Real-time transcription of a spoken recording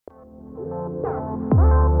Should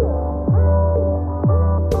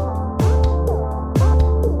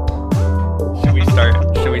we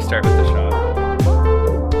start with the shot?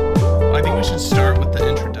 I think we should start with the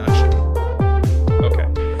introduction. Okay,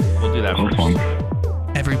 we'll do that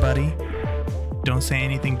first. Everybody, don't say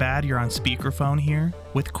anything bad. You're on speakerphone here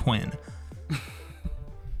with Quinn.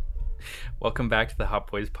 Welcome back to the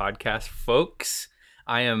Hot Boys podcast, folks.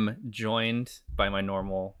 I am joined by my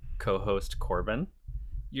normal co-host, Corbin.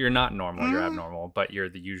 You're not normal, you're abnormal, but you're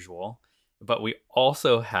the usual. But we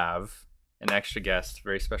also have an extra guest,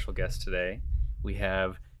 very special guest today. We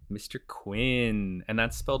have Mr. Quinn, and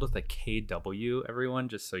that's spelled with a KW, everyone,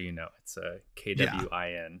 just so you know. It's a KWIN.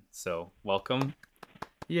 Yeah. So welcome.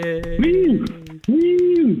 Yay.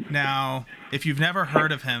 Woo. Now, if you've never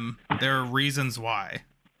heard of him, there are reasons why.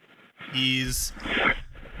 He's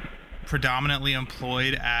predominantly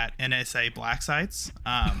employed at NSA black sites.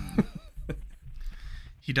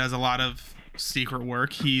 He does a lot of secret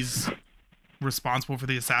work. He's responsible for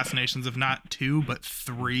the assassinations of not 2, but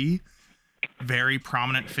 3 very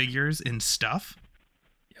prominent figures in stuff.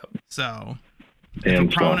 Yep. So, if a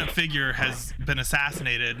prominent figure has been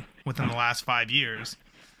assassinated within the last 5 years,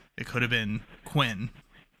 it could have been Quinn.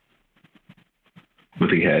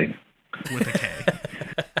 With a K. With a K.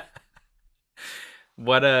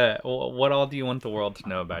 What all do you want the world to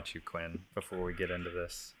know about you, Quinn, before we get into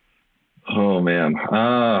this? Oh, man.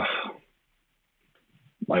 I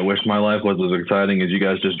wish my life was as exciting as you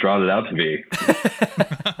guys just drawed it out to be.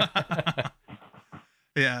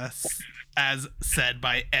 Yes, as said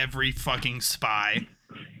by every fucking spy.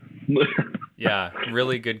 Yeah,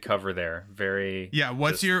 really good cover there. Very. Yeah,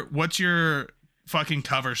 what's your fucking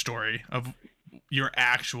cover story of your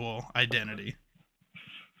actual identity?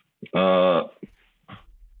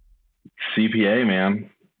 CPA,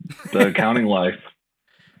 man. The accounting life.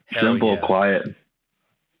 Simple, yeah. Quiet.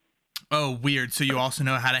 Oh, weird. So you also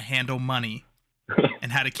know how to handle money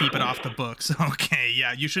and how to keep it off the books. Okay,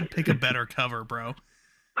 yeah, you should pick a better cover, bro.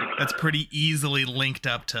 That's pretty easily linked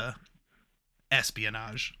up to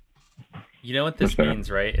espionage. You know what this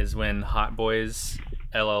means, right? Is when Hot Boys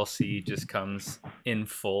LLC just comes in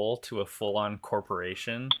full to a full-on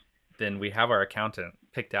corporation, then we have our accountant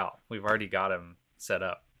picked out. We've already got him set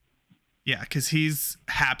up. Yeah, because he's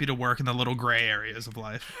happy to work in the little gray areas of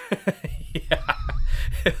life. Yeah.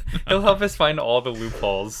 He'll help us find all the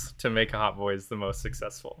loopholes to make Hot Boys the most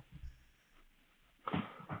successful.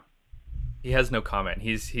 He has no comment.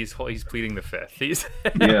 He's pleading the fifth.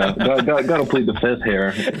 Yeah, gotta plead the fifth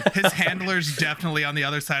here. His handler's definitely on the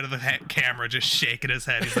other side of the camera, just shaking his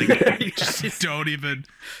head. He's like, just don't even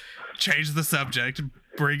change the subject.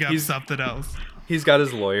 Bring up something else. He's got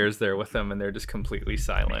his lawyers there with him, and they're just completely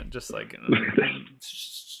silent, just like.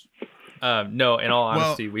 No, in all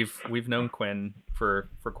honesty, we've known Quinn for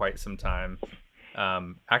quite some time.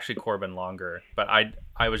 Actually, Corbin longer, but I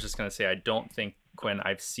was just gonna say I don't think, Quinn,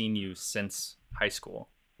 I've seen you since high school,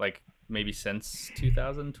 like maybe since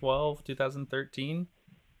 2012, 2013.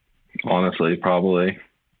 Honestly, probably.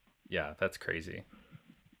 Yeah, that's crazy.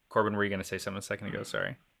 Corbin, were you gonna say something a second ago?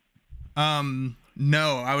 Sorry.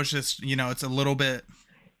 No, I was just, it's a little bit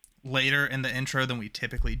later in the intro than we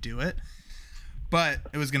typically do it, but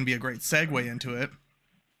it was going to be a great segue into it.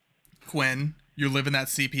 Quinn, you're living that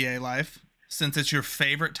CPA life. Since it's your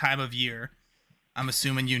favorite time of year, I'm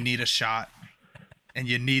assuming you need a shot and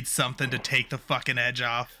you need something to take the fucking edge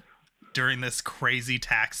off during this crazy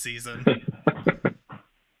tax season.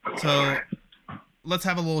 So let's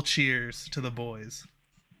have a little cheers to the boys.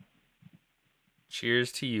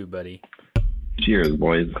 Cheers to you, buddy. Cheers,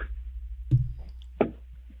 boys.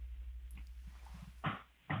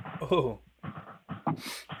 Oh.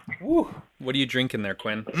 Woo. What are you drinking there,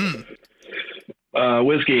 Quinn?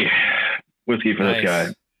 Whiskey for Nice. this guy.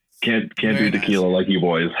 Can't Very do tequila like you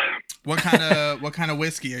boys. What kind of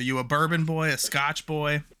whiskey? Are you a bourbon boy, a Scotch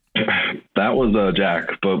boy? That was Jack,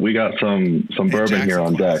 but we got some bourbon Jack's here a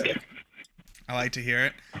on deck. classic. I like to hear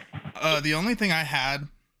it. The only thing I had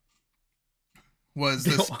was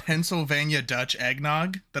this Pennsylvania Dutch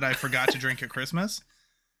eggnog that I forgot to drink at Christmas.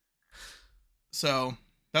 So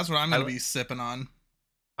that's what I'm going to be sipping on.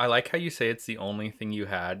 I like how you say it's the only thing you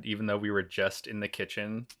had, even though we were just in the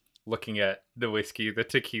kitchen looking at the whiskey, the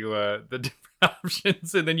tequila, the different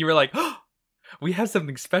options, and then you were like, "Oh, we have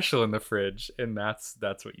something special in the fridge," and that's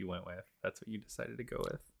what you went with. That's what you decided to go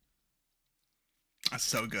with. That's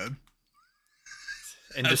so good.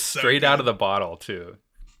 And just straight out of the bottle too.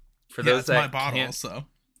 For those that my bottle, can't, so.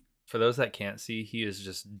 For those that can't see, he is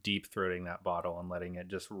just deep throating that bottle and letting it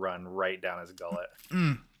just run right down his gullet.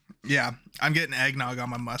 Yeah, I'm getting eggnog on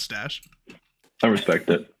my mustache. I respect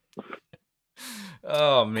it.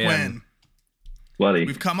 Oh man, Quinn, buddy.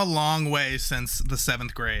 We've come a long way since the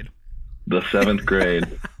 7th grade. The 7th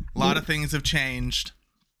grade. A lot of things have changed.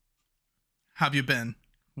 How have you been?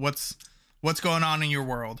 What's going on in your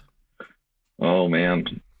world? Oh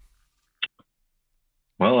man.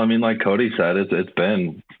 Well, I mean, like Cody said, it's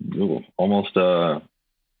been almost a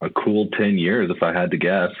cool 10 years, if I had to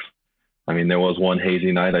guess. I mean, there was one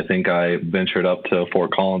hazy night. I think I ventured up to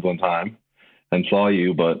Fort Collins one time and saw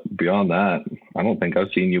you, but beyond that, I don't think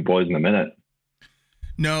I've seen you boys in a minute.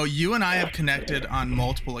 No, you and I have connected on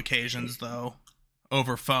multiple occasions, though,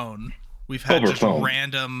 over phone. We've had just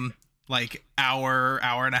random, like, hour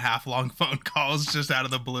and a half long phone calls just out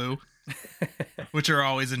of the blue, which are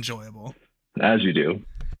always enjoyable. As you do.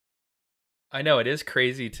 I know, it is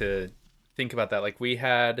crazy to think about that. Like,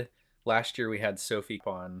 last year we had Sophie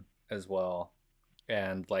on as well,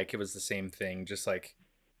 and, like, it was the same thing. Just, like,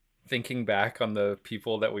 thinking back on the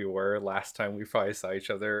people that we were last time we probably saw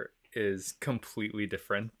each other is completely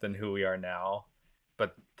different than who we are now,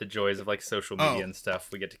 but the joys of like social media and stuff,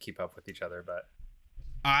 we get to keep up with each other. But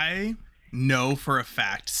I know for a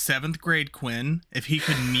fact 7th grade Quinn, if he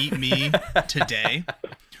could meet me today,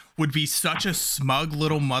 would be such a smug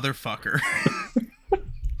little motherfucker.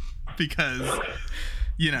 Because,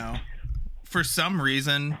 you know, for some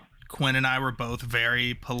reason Quinn and I were both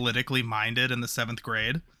very politically minded in the 7th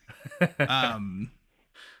grade.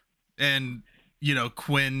 And you know,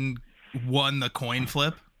 Quinn won the coin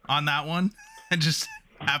flip on that one and just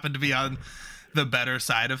happened to be on the better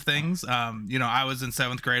side of things. You know, I was in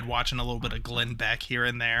 7th grade watching a little bit of Glenn Beck here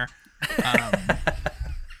and there.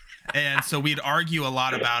 And so we'd argue a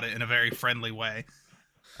lot about it in a very friendly way.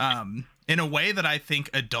 In a way that I think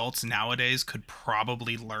adults nowadays could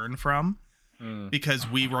probably learn from, because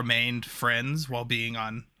we remained friends while being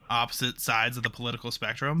on opposite sides of the political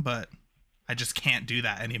spectrum, but I just can't do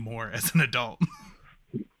that anymore as an adult.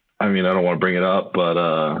 I mean, I don't want to bring it up, but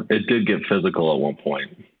it did get physical at one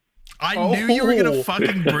point. I knew you were going to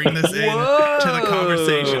fucking bring this in to the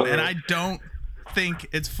conversation, and I don't think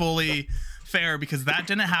it's fully fair because that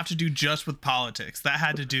didn't have to do just with politics. That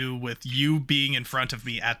had to do with you being in front of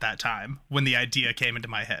me at that time when the idea came into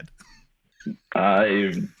my head.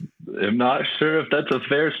 I am not sure if that's a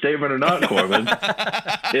fair statement or not, Corbin.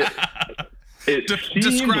 It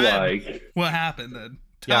seemed like what happened then.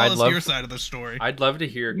 Tell us your side of the story. I'd love to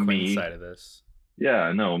hear Quinn's side of this.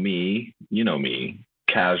 Yeah, no, me, you know me,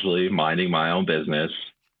 casually minding my own business,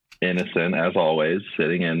 innocent as always,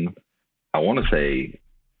 sitting in, I want to say,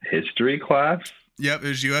 history class. Yep, it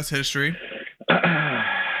was U.S. history.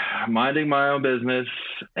 Minding my own business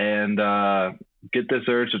and get this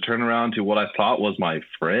urge to turn around to what I thought was my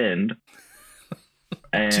friend.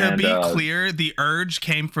 And, to be clear, the urge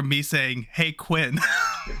came from me saying, "Hey, Quinn."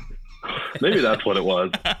 Maybe that's what it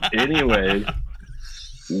was. Anyways,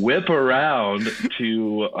 whip around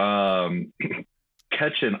to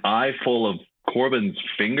catch an eye full of Corbin's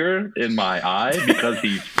finger in my eye because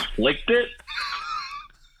he flicked it.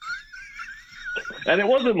 And it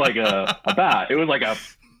wasn't like a bat. It was like a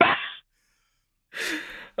bat.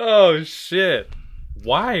 Oh, shit.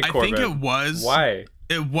 Why, Corbin? I think it was. Why?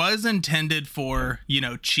 It was intended for, you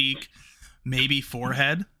know, cheek, maybe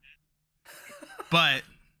forehead. But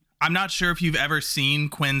I'm not sure if you've ever seen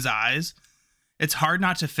Quinn's eyes. It's hard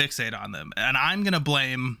not to fixate on them. And I'm going to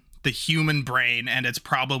blame the human brain and its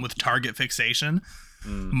problem with target fixation.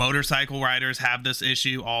 Motorcycle riders have this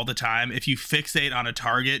issue all the time. If you fixate on a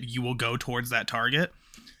target, you will go towards that target.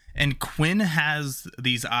 And Quinn has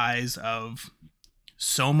these eyes of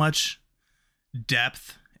so much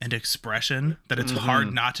depth and expression that it's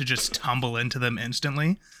hard not to just tumble into them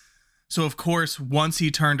instantly. So of course, once he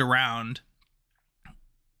turned around,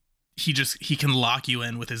 he can lock you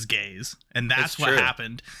in with his gaze. And that's what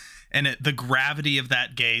happened. And the gravity of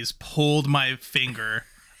that gaze pulled my finger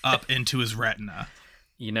up into his retina.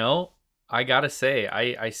 You know, I gotta say,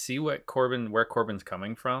 I see where Corbin's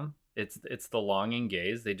coming from. It's the longing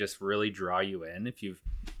gaze. They just really draw you in. If you've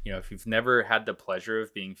never had the pleasure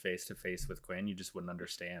of being face to face with Quinn, you just wouldn't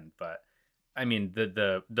understand. But I mean,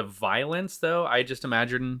 the violence though, I just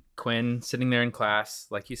imagine Quinn sitting there in class,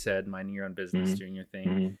 like you said, minding your own business, doing your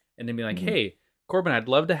thing, and then be like, "Hey, Corbin, I'd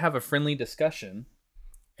love to have a friendly discussion,"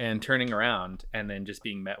 and turning around and then just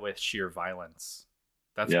being met with sheer violence.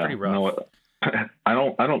 That's pretty rough. No, I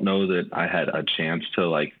don't know that I had a chance to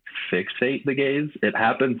like fixate the gaze. It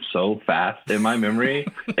happened so fast in my memory.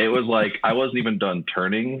 It was like I wasn't even done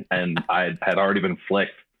turning and I had already been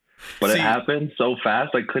flicked. But it happened so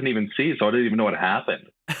fast I couldn't even see, so I didn't even know what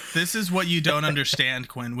happened. This is what you don't understand,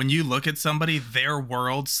 Quinn. When you look at somebody, their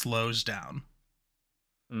world slows down.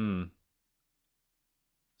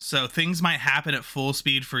 So things might happen at full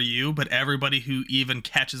speed for you, but everybody who even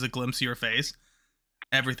catches a glimpse of your face,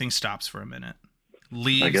 everything stops for a minute.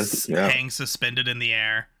 Leaves hang suspended in the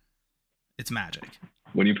air. It's magic.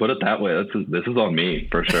 When you put it that way, this is on me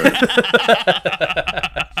for sure.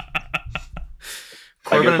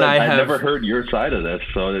 Corbin and I have never heard your side of this,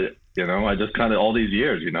 so I just kind of all these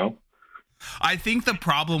years, I think the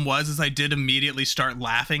problem was I did immediately start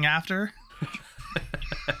laughing after.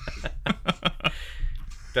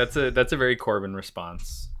 That's a very Corbin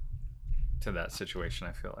response to that situation,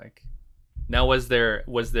 I feel like. Now, was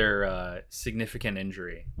there significant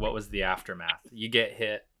injury? What was the aftermath? You get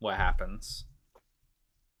hit, what happens?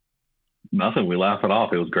 Nothing. We laugh it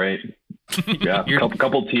off. It was great. Yeah,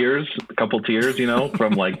 couple tears,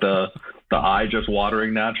 from like the eye just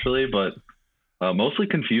watering naturally, but mostly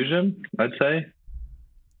confusion, I'd say.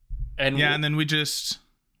 And then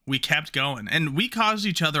we kept going, and we caused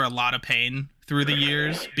each other a lot of pain through the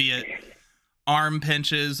years, be it arm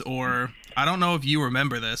pinches or I don't know if you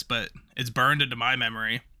remember this, but it's burned into my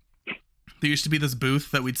memory. There used to be this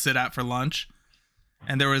booth that we'd sit at for lunch,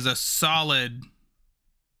 and there was a solid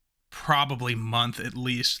probably month at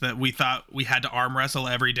least that we thought we had to arm wrestle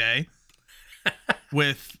every day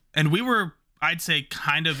and we were, I'd say,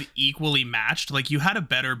 kind of equally matched. Like, you had a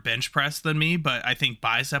better bench press than me, but I think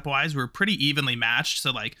bicep wise we were pretty evenly matched,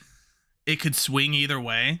 so like it could swing either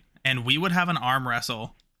way, and we would have an arm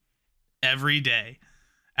wrestle every day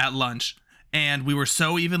at lunch, and we were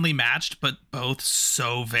so evenly matched but both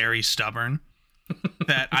so very stubborn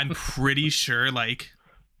that I'm pretty sure like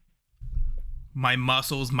my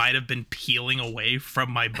muscles might have been peeling away from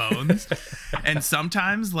my bones. And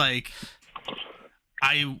sometimes, like,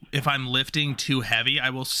 if I'm lifting too heavy,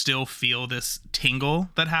 I will still feel this tingle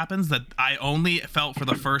that happens that I only felt for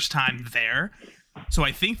the first time there. So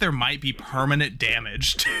I think there might be permanent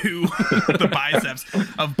damage to the biceps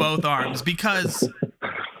of both arms, because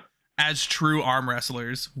as true arm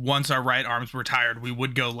wrestlers, once our right arms were tired, we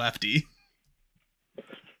would go lefty.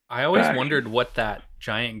 I always wondered what that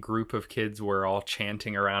giant group of kids were all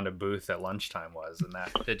chanting around a booth at lunchtime was, and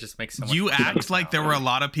that it just makes so much You sense act like there were a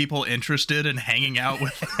lot of people interested in hanging out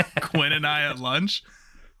with Quinn and I at lunch,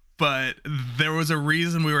 but there was a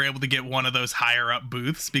reason we were able to get one of those higher up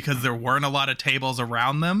booths, because there weren't a lot of tables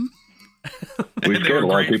around them. We and they were a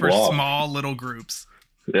lot of great for people off. small little groups.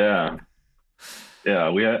 Yeah.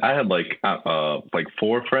 I had like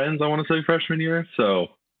 4 friends, I want to say, freshman year, so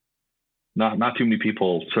not too many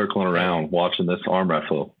people circling around watching this arm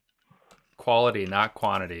wrestle. Quality, not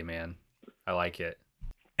quantity, man. I like it.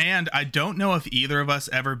 And I don't know if either of us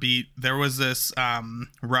ever beat, there was this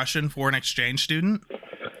Russian foreign exchange student,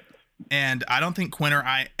 and I don't think Quinn or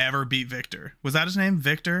I ever beat Victor. Was that his name?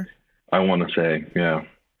 Victor? I want to say, yeah.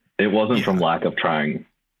 It wasn't from lack of trying.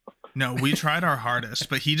 No, we tried our hardest,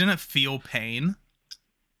 but he didn't feel pain,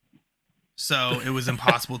 so it was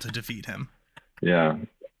impossible to defeat him. Yeah.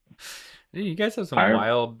 Dude, you guys have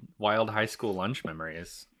some wild high school lunch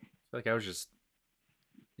memories. I feel like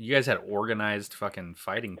you guys had organized fucking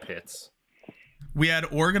fighting pits. We had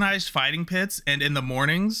organized fighting pits, and in the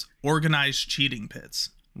mornings, organized cheating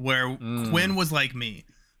pits, where Quinn was like me.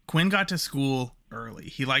 Quinn got to school early.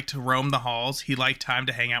 He liked to roam the halls. He liked time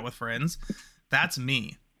to hang out with friends. That's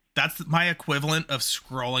me. That's my equivalent of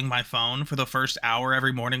scrolling my phone for the first hour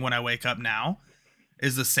every morning when I wake up now,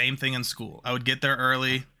 is the same thing in school. I would get there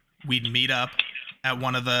early. We'd meet up at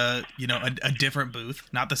one of the, a different booth,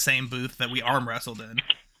 not the same booth that we arm wrestled in,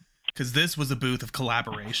 because this was a booth of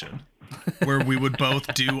collaboration where we would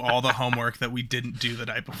both do all the homework that we didn't do the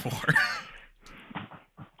night before.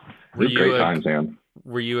 Great times, man.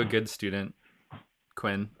 Were you a good student,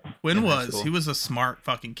 Quinn? Quinn was. He was a smart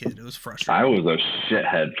fucking kid. It was frustrating. I was a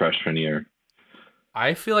shithead freshman year.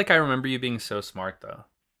 I feel like I remember you being so smart, though.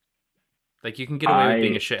 Like, you can get away with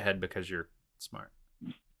being a shithead because you're smart.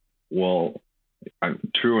 Well,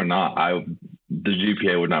 true or not, the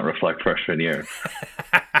GPA would not reflect freshman year.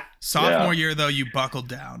 Sophomore year, though, you buckled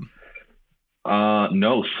down.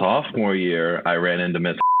 No, sophomore year, I ran into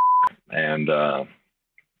Miss and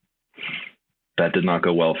that did not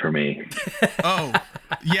go well for me. Oh,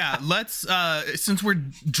 yeah. Let's, since we're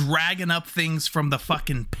dragging up things from the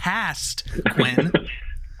fucking past, Quinn,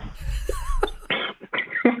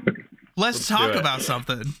 let's talk about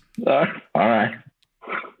something. All right.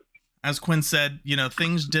 As Quinn said,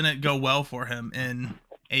 things didn't go well for him in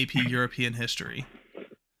AP European history.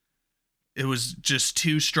 It was just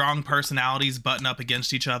 2 strong personalities butting up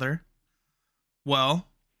against each other. Well,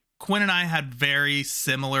 Quinn and I had very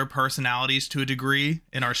similar personalities to a degree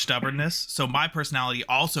in our stubbornness, so my personality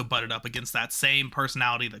also butted up against that same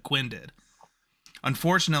personality that Quinn did.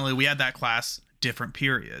 Unfortunately, we had that class different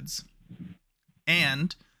periods.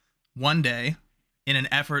 And one day, in an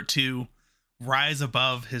effort to rise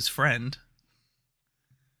above his friend,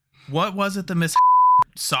 what was it that Miss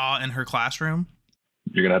saw in her classroom?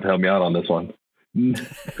 You're gonna have to help me out on this one.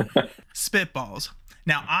 Spitballs.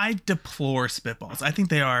 Now, I deplore spitballs. I think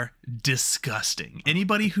they are disgusting.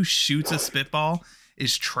 Anybody who shoots a spitball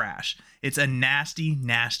is trash. It's a nasty,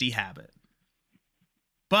 nasty habit.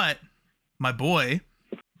 But my boy,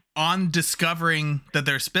 on discovering that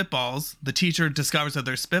they're spitballs, the teacher discovers that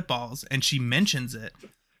they're spitballs, and she mentions it.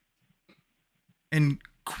 And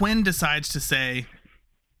Quinn decides to say,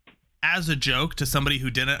 as a joke to somebody who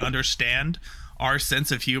didn't understand our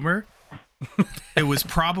sense of humor, it was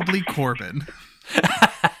probably Corbin.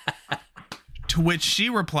 To which she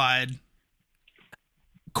replied,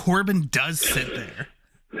 Corbin does sit there.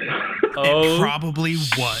 It probably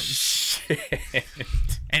was. Shit.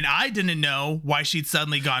 And I didn't know why she'd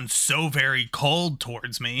suddenly gone so very cold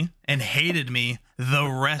towards me and hated me the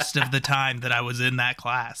rest of the time that I was in that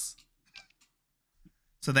class.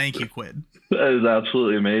 So thank you, Quinn. That is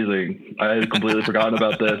absolutely amazing. I had completely forgotten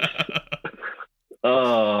about this.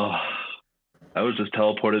 Oh, I was just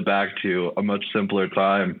teleported back to a much simpler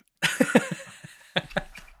time.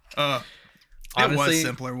 It Honestly, was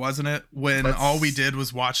simpler, wasn't it? When all we did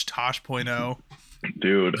was watch Tosh.0.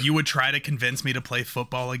 Dude, You would try to convince me to play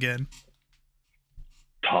football again.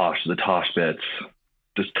 the Tosh bits.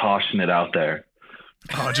 Just toshing it out there.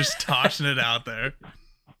 Oh, just toshing it out there.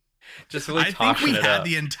 just really I think we toshing it had up.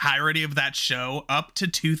 the entirety of that show up to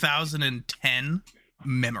 2010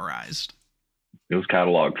 memorized. It was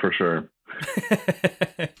cataloged for sure.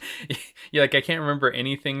 Yeah, like I can't remember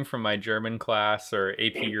anything from my German class or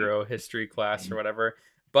AP Euro history class or whatever,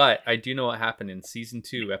 but I do know what happened in season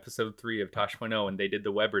 2, episode 3 of Tosh.0, and they did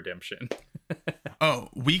the web redemption. Oh,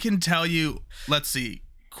 we can tell you. Let's see.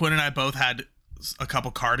 Quinn and I both had a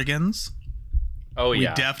couple cardigans. Oh We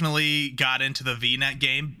yeah, definitely got into the VNet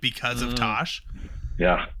game because of Tosh.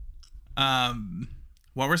 Yeah.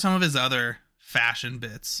 What were some of his other fashion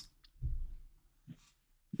bits?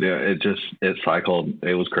 Yeah, it cycled.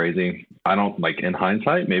 It was crazy. I don't in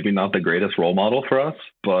hindsight, maybe not the greatest role model for us,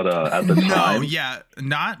 but at the time,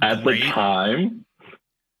 not at great. the time,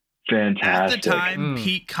 fantastic. At the time,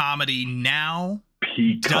 peak comedy. Now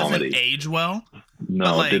Peak doesn't comedy. age well.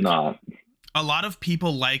 No, but, it did not. A lot of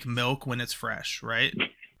people like milk when it's fresh, right?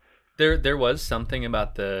 there was something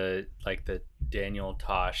about the Daniel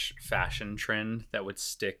Tosh fashion trend that would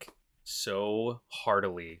stick so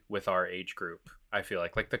heartily with our age group. I feel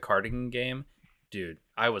like the cardigan game, dude,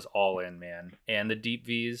 I was all in, man. And the deep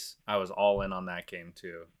V's, I was all in on that game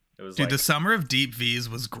too. It was Dude, the summer of deep V's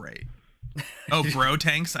was great. Oh, Bro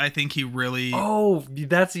Tanks, I think he really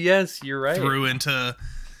yes, you're right. threw into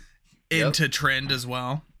trend as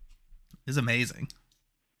well. Is amazing.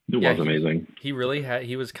 It was amazing. He really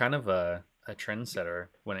he was kind of a trendsetter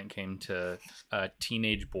when it came to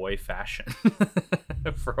teenage boy fashion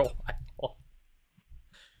for a while.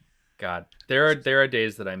 God, there are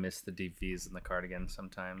days that I miss the deep V's and the cardigan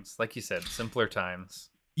sometimes. Like you said, simpler times.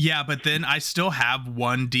 Yeah, but then I still have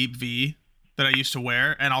one deep V that I used to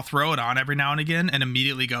wear, and I'll throw it on every now and again and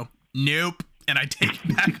immediately go, nope. And I take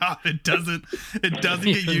it back off. It doesn't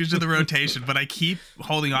get used in the rotation, but I keep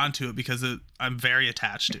holding on to it because I'm very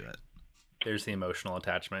attached to it. There's the emotional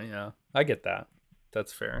attachment. Yeah, I get that.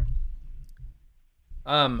 That's fair.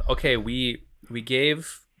 Okay, we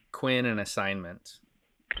gave Quinn an assignment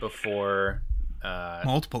before.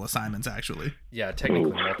 Multiple assignments, actually. Yeah,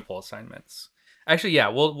 technically multiple assignments. Actually, yeah,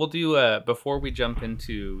 we'll do before we jump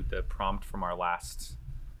into the prompt from our last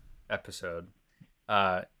episode.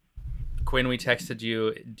 Quinn, we texted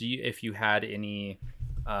you. If you had any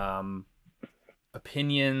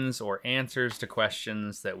opinions or answers to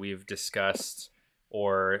questions that we've discussed,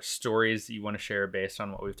 or stories that you want to share based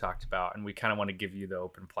on what we've talked about, and we kind of want to give you the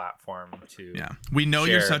open platform to. Yeah, we know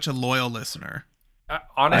share. You're such a loyal listener.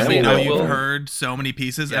 Honestly, I know I will. you've heard so many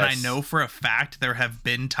pieces, Yes. and I know for a fact there have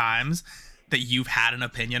been times that you've had an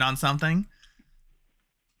opinion on something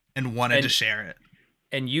and wanted to share it.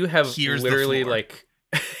 And you have Here's the literally floor.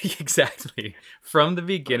 exactly from the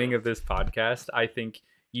beginning of this podcast, I think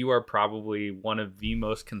you are probably one of the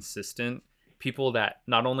most consistent people that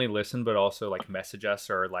not only listen but also message us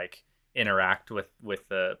or interact with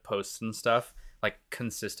the posts and stuff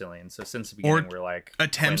consistently. And so since the beginning, we're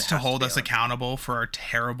attempts to Quinn has hold be us on. accountable for our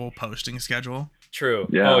terrible posting schedule. True.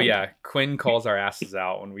 Yeah. Oh yeah, Quinn calls our asses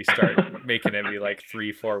out when we start making it be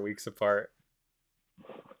 3-4 weeks apart.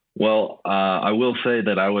 Well, I will say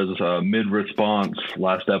that I was mid-response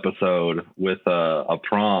last episode with a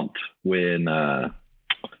prompt when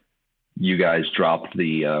you guys dropped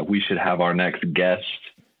the we should have our next guest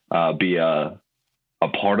be a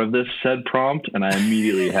part of this said prompt, and I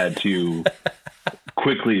immediately had to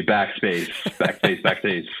quickly backspace.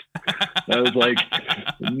 I was like,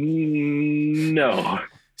 no.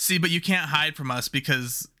 See, but you can't hide from us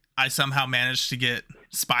because I somehow managed to get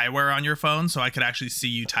spyware on your phone, so I could actually see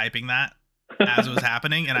you typing that as it was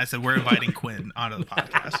happening. And I said, we're inviting Quinn onto the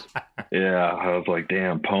podcast. Yeah, I was like,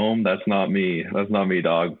 damn, poem, that's not me. That's not me,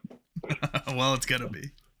 dog. Well, it's gonna be.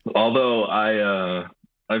 Although I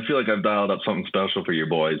feel like I've dialed up something special for you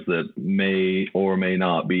boys that may or may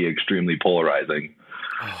not be extremely polarizing.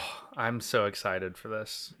 Oh, I'm so excited for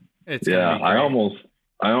this. It's Yeah, gonna be great.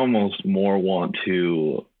 I almost more want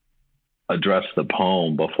to address the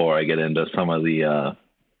poem before I get into some of the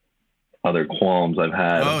other qualms I've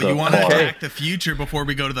had. Oh, so you want to far. attack the future before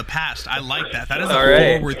we go to the past? I like that. That is a All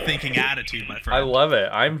right. forward-thinking attitude, my friend. I love it.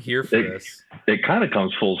 I'm here for It- this. It kind of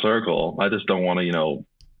comes full circle. I just don't want to,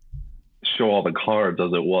 show all the cards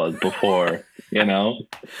as it was before, All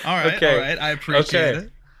right, Okay. all right. I appreciate Okay.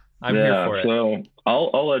 it. I'm here for it. So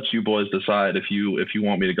I'll let you boys decide if you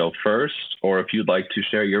want me to go first, or if you'd like to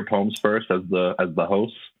share your poems first as the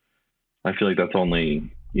host. I feel like that's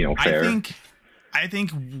only fair. I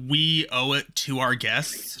think we owe it to our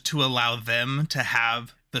guests to allow them to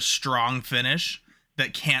have the strong finish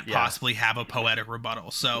that can't Yeah. possibly have a poetic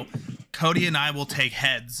rebuttal. So Cody and I will take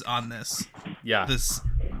heads on this Yeah.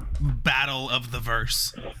 battle of the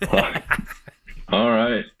verse. All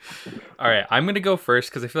right. All right. I'm gonna go first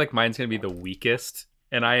because I feel like mine's gonna be the weakest,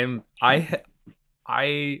 and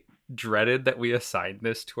I dreaded that we assigned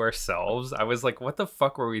this to ourselves. I was like, what the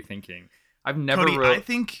fuck were we thinking? I've never Cody, wrote.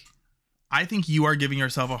 I think you are giving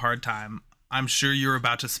yourself a hard time. I'm sure you're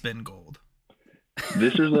about to spin gold.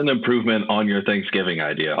 This is an improvement on your Thanksgiving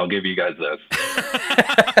idea. I'll give you guys this.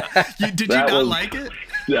 Did you That not was- like it?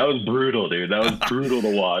 That was brutal, dude. That was brutal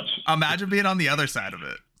to watch. Imagine being on the other side of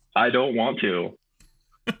it. I don't want to.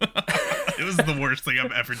 It was the worst thing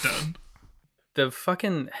I've ever done. The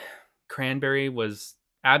fucking cranberry was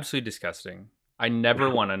absolutely disgusting. I never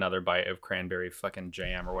want another bite of cranberry fucking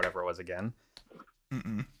jam or whatever it was again.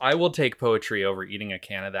 Mm-mm. I will take poetry over eating a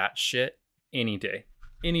can of that shit any day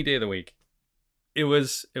of the week. It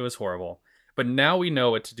was horrible. But now we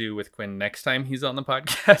know what to do with Quinn next time he's on the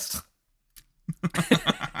podcast.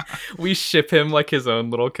 We ship him like his own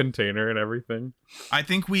little container and everything. I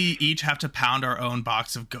think we each have to pound our own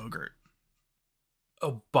box of Go-Gurt.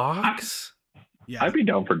 A box? Yeah. I'd be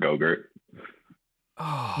down for Go-Gurt.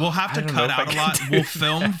 Oh, We'll have I to don't know cut if I out a can lot. do We'll that.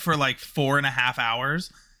 film for like 4.5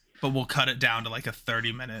 hours, but we'll cut it down to like a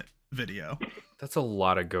 30-minute video. That's a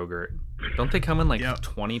lot of Go-Gurt. Don't they come in like Yep.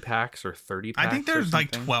 20 packs or 30 packs? I think or there's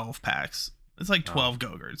like something? 12 packs. It's like 12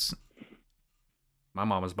 Go-Gurts. My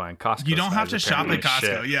mom was buying Costco. You don't have to size, shop at apparently.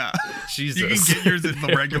 Costco. Shit. Yeah. Jesus. You can get yours at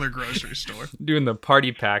the regular grocery store. Doing the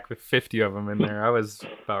party pack with 50 of them in there. I was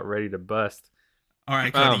about ready to bust. All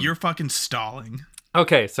right, Cody, Um, you're fucking stalling.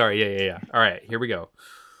 Okay, sorry. Yeah. All right, here we go.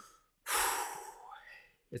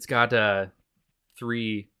 It's got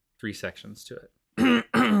three sections to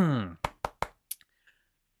it.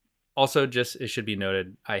 Also, just it should be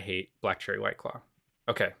noted, I hate Black Cherry White Claw.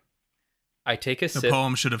 Okay. I take a The sip.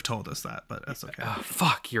 poem should have told us that, but that's okay. Oh,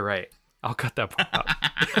 fuck, you're right. I'll cut that part out.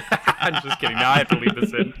 I'm just kidding. Now I have to leave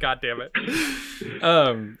this in. God damn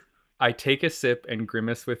it. I take a sip and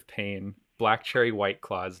grimace with pain. Black Cherry White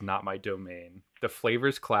Claw is not my domain. The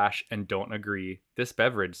flavors clash and don't agree. This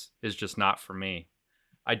beverage is just not for me.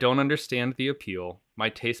 I don't understand the appeal. My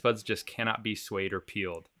taste buds just cannot be swayed or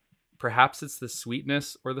peeled. Perhaps it's the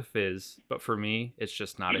sweetness or the fizz, but for me, it's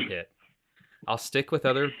just not a hit. I'll stick with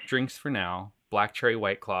other drinks for now. Black Cherry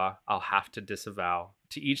White Claw, I'll have to disavow.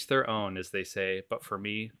 To each their own, as they say, but for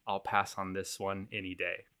me, I'll pass on this one any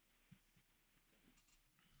day.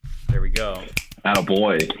 There we go.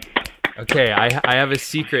 Attaboy. Okay, I have a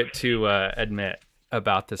secret to admit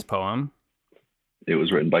about this poem. It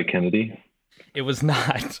was written by Kennedy. It was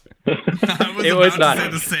not. I was It about was to not. say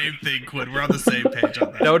the same thing, Quinn. We're on the same page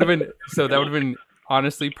on that. That would have been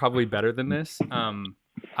honestly probably better than this.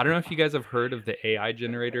 I don't know if you guys have heard of the AI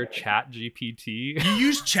generator ChatGPT. You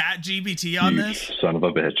use ChatGPT on You this? son of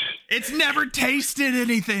a bitch. It's never tasted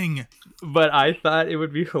anything. But I thought it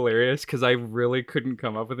would be hilarious because I really couldn't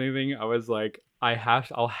come up with anything. I was like,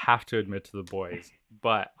 I'll have to admit to the boys,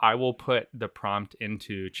 but I will put the prompt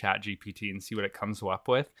into ChatGPT and see what it comes up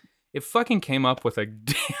with. It fucking came up with a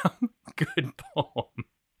damn good poem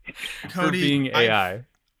for Cody, being AI.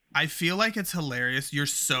 I feel like it's hilarious. You're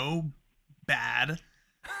so bad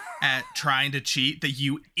at trying to cheat that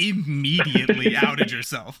you immediately outed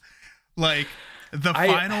yourself. Like, The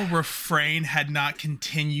final refrain had not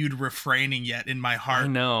continued refraining yet in my heart. I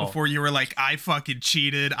know. Before you were like, I fucking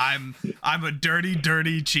cheated. I'm a dirty,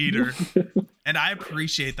 dirty cheater. And I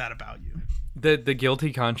appreciate that about you. The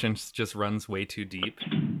guilty conscience just runs way too deep.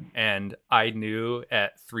 And I knew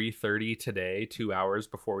at 3:30 today, 2 hours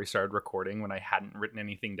before we started recording, when I hadn't written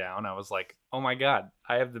anything down, I was like, oh my God,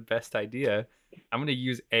 I have the best idea. I'm going to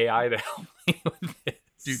use AI to help me with this.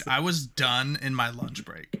 Dude, I was done in my lunch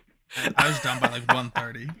break. I was done by like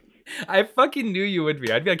 1:30. I fucking knew you would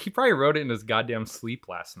be. I'd be like, he probably wrote it in his goddamn sleep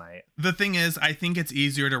last night. The thing is, I think it's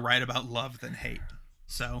easier to write about love than hate.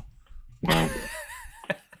 So. Wow.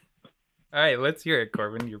 All right, let's hear it,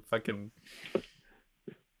 Corbin. You're fucking...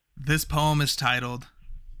 This poem is titled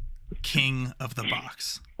King of the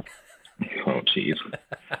Box. Oh, jeez.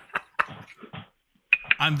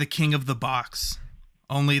 I'm the king of the box.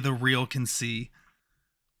 Only the real can see.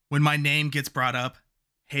 When my name gets brought up,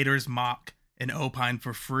 haters mock and opine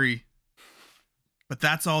for free. But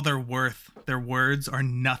that's all they're worth. Their words are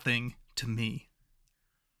nothing to me.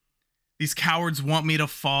 These cowards want me to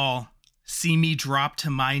fall, see me drop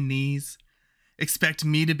to my knees, expect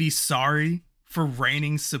me to be sorry for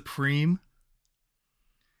reigning supreme.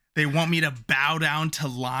 They want me to bow down to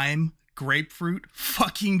lime, grapefruit,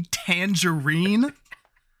 fucking tangerine.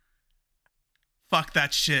 Fuck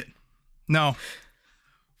that shit. No.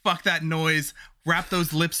 Fuck that noise. Wrap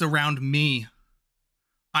those lips around me.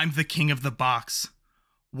 I'm the king of the box.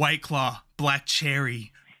 White Claw, Black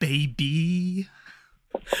Cherry, baby.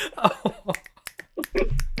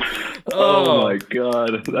 Oh my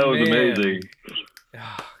God. That was man. amazing.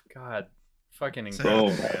 Oh, God. Fucking incredible,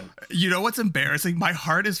 man. You know what's embarrassing? My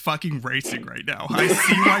heart is fucking racing right now. I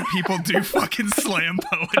see why people do fucking slam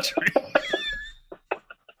poetry.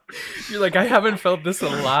 You're like, I haven't felt this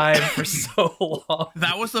alive for so long.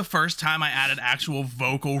 That was the first time I added actual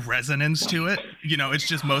vocal resonance to it. You know, it's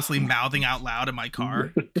just mostly mouthing out loud in my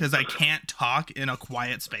car because I can't talk in a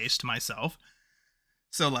quiet space to myself.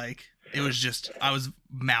 So, like, it was just, I was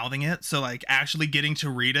mouthing it. So, like, actually getting to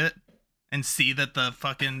read it and see that the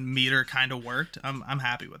fucking meter kind of worked, I'm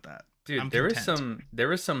happy with that. Dude, I'm there content.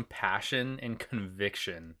 was some passion and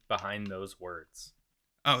conviction behind those words.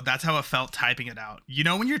 Oh, that's how it felt typing it out. You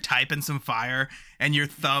know when you're typing some fire and your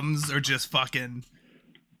thumbs are just fucking,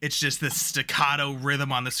 it's just this staccato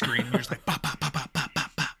rhythm on the screen. You're just like, bop, bop, bop, bop, bop,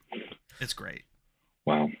 bop, bop. It's great.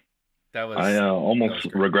 Wow. That was. I almost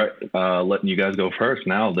regret letting you guys go first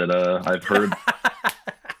now that I've heard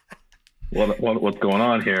what's going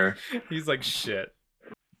on here. He's like, shit.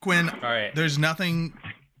 Quinn, All right. there's nothing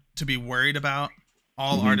to be worried about.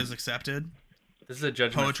 All art is accepted. This is a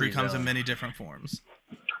judgment. Poetry comes in many different forms.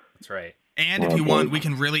 That's right. And if you want, we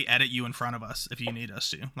can really edit you in front of us if you need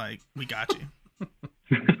us to. Like, we got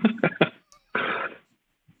you.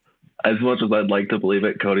 As much as I'd like to believe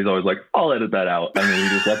it, Cody's always like, I'll edit that out. I mean, he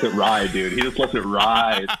just lets it ride, dude. He just lets it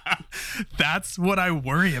ride. That's what I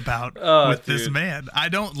worry about with this man. I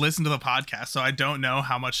don't listen to the podcast, so I don't know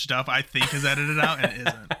how much stuff I think is edited out and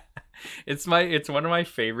isn't. It's one of my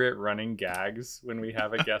favorite running gags when we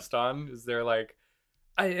have a guest on. Is they're like,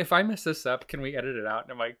 if I mess this up, can we edit it out?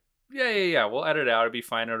 And I'm like, yeah, we'll edit it out. It'll be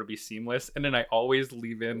fine. It'll be seamless. And then I always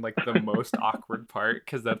leave in like the most awkward part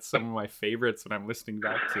because that's some of my favorites when I'm listening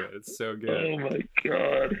back to it. It's so good. Oh my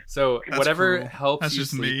God. So That's whatever cruel. helps That's you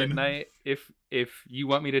just sleep at mean. night, if you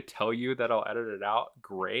want me to tell you that I'll edit it out,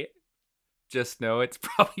 great. Just know it's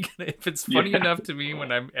probably gonna, if it's funny enough to me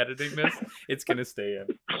when I'm editing this, it's gonna stay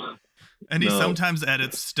in. And he No. sometimes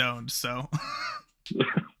edits stoned, so.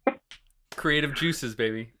 Creative juices,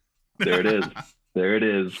 baby. There it is. There it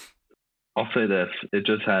is. I'll say this. It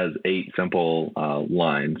just has 8 simple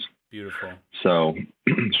lines. Beautiful. So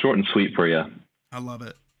short and sweet for you. I love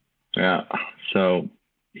it. Yeah. So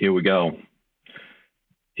here we go.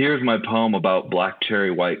 Here's my poem about Black Cherry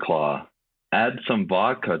White Claw. Add some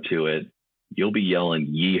vodka to it. You'll be yelling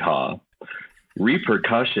yeehaw.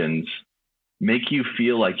 Repercussions make you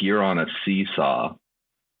feel like you're on a seesaw.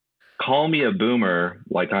 Call me a boomer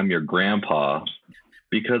like I'm your grandpa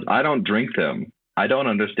because I don't drink them. I don't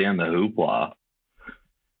understand the hoopla.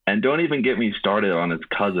 And don't even get me started on his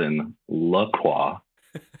cousin, La Croix.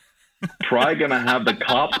 Probably gonna have the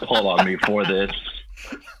cops called on me for this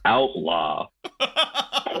outlaw.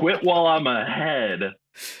 Quit while I'm ahead.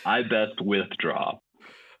 I best withdraw.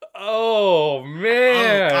 Oh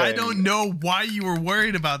man. Oh, I don't know why you were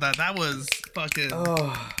worried about that. That was fucking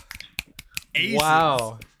Oh, aces.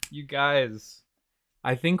 wow. You guys.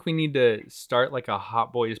 I think we need to start like a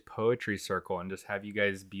Hot Boys poetry circle and just have you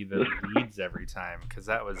guys be the leads every time because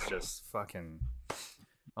that was just fucking.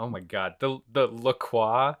 Oh my god, the La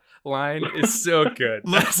Croix line is so good.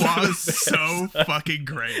 La That's Croix the is so best. fucking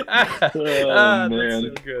great. That's man.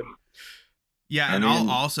 so good. Yeah, I and mean- I'll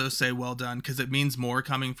also say well done because it means more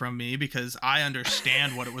coming from me because I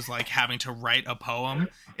understand what it was like having to write a poem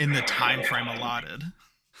in the time frame allotted.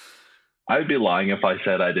 I'd be lying if I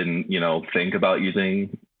said I didn't, think about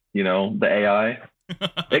using, the AI.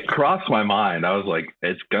 It crossed my mind. I was like,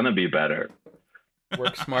 it's gonna be better.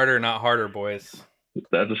 Work smarter, not harder, boys.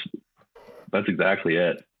 That's exactly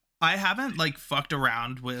it. I haven't like fucked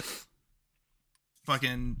around with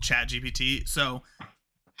fucking Chat GPT, so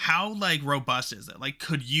how like robust is it? Like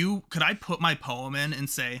could I put my poem in and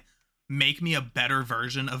say, make me a better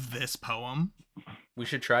version of this poem? We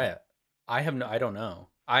should try it. I don't know.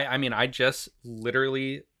 I mean, I just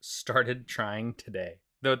literally started trying today.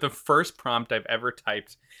 The first prompt I've ever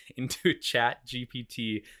typed into Chat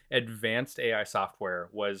GPT advanced AI software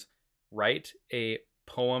was write a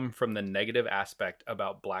poem from the negative aspect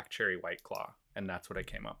about Black Cherry White Claw, and that's what I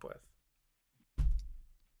came up with.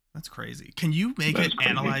 That's crazy. Can you make That's it crazy.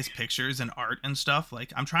 analyze pictures and art and stuff?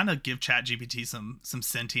 Like I'm trying to give Chat GPT some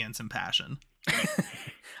sentience and passion.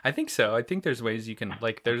 I think so. I think there's ways you can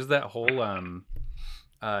like. There's that whole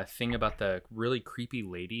thing about the really creepy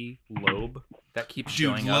lady Loeb that keeps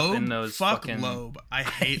Dude, showing up in Loeb, those fuck fucking. Loeb. I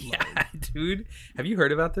hate Loeb. Yeah, dude. Have you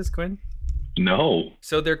heard about this, Quinn? No.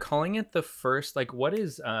 So they're calling it the first. Like, what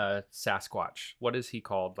is Sasquatch? What is he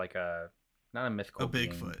called? Like not a mythical A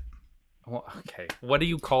being. Bigfoot. Well, okay. What do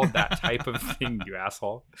you call that type of thing, you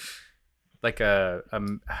asshole? Like a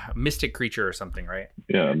mystic creature or something, right?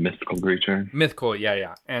 Yeah, mystical creature. Mythical,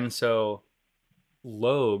 yeah. And so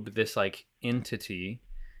Loeb, this like entity,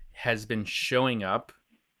 has been showing up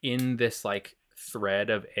in this like thread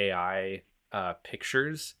of AI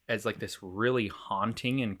pictures as like this really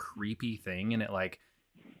haunting and creepy thing, and it like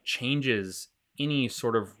changes any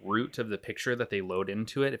sort of root of the picture that they load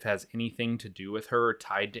into it if it has anything to do with her or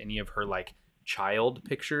tied to any of her like child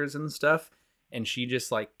pictures and stuff, and she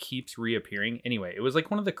just like keeps reappearing. Anyway, it was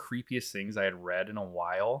like one of the creepiest things I had read in a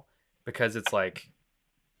while because it's like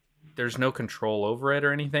there's no control over it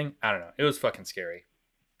or anything. I don't know, it was fucking scary.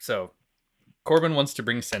 So Corbin wants to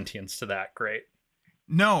bring sentience to that. Great.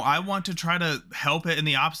 No, I want to try to help it in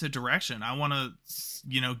the opposite direction. I want to,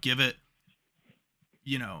 give it,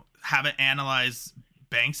 have it analyze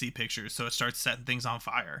Banksy pictures so it starts setting things on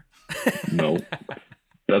fire. No.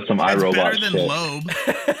 That's some It's iRobot better than shit. Loeb.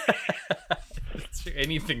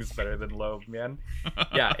 Anything's better than Loeb, man.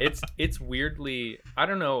 Yeah, it's weirdly, I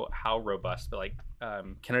don't know how robust, but like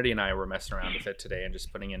Kennedy and I were messing around with it today and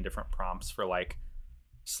just putting in different prompts for like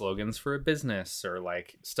slogans for a business or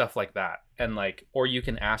like stuff like that, and like, or you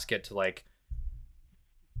can ask it to like,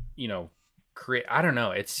 create, I don't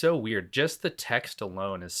know, it's so weird. Just the text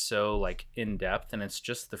alone is so like in depth, and it's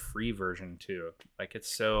just the free version too. Like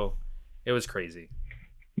it was crazy.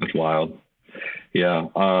 That's wild. Yeah.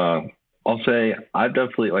 I'll say I've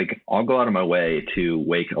definitely I'll go out of my way to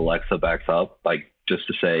wake Alexa back up, like just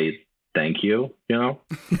to say thank you,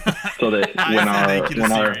 so that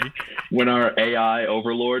when our AI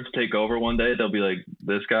overlords take over one day, they'll be like,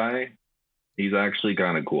 this guy, he's actually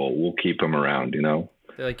kind of cool. We'll keep him around, They're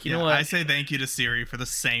like, you know what? I say thank you to Siri for the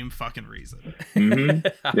same fucking reason.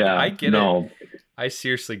 Mm-hmm. Yeah, I get it. I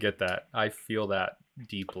seriously get that. I feel that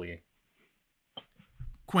deeply.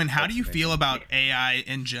 Quinn, how That's do you amazing. feel about AI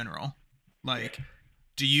in general? Like,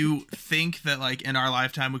 do you think that like in our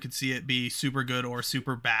lifetime we could see it be super good or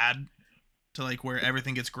super bad, to like where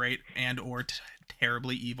everything gets great and or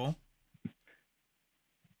terribly evil?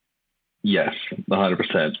 Yes,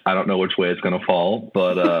 100%. I don't know which way it's gonna fall,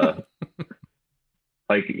 but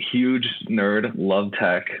like huge nerd, love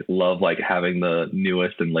tech, love like having the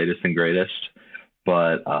newest and latest and greatest.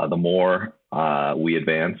 But the more we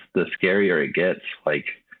advance, the scarier it gets. Like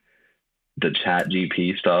the Chat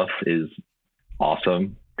GP stuff is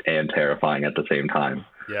awesome and terrifying at the same time.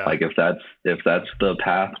 Yeah. Like if that's the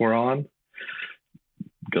path we're on,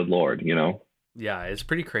 good Lord, Yeah, it's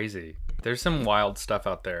pretty crazy. There's some wild stuff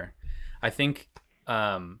out there. I think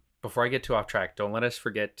before I get too off track, don't let us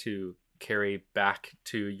forget to carry back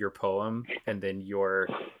to your poem and then your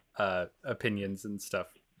opinions and stuff.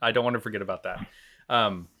 I don't want to forget about that.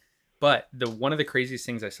 But one of the craziest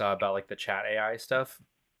things I saw about like the chat AI stuff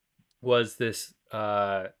was this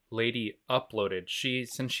lady uploaded.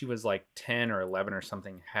 Since she was like 10 or 11 or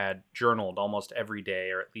something, had journaled almost every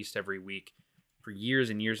day or at least every week for years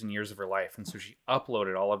and years and years of her life. And so she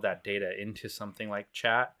uploaded all of that data into something like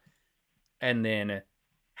chat and then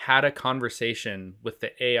had a conversation with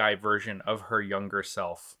the AI version of her younger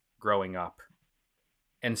self growing up.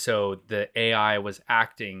 And so the AI was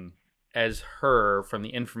acting as her from the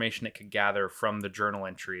information it could gather from the journal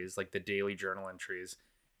entries, like the daily journal entries,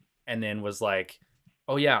 and then was like,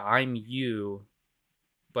 oh yeah, I'm you,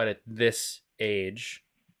 but at this age,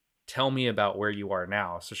 tell me about where you are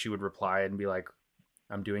now. So she would reply and be like,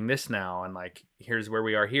 I'm doing this now, and like, here's where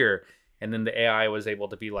we are here. And then the AI was able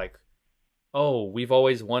to be like, oh, we've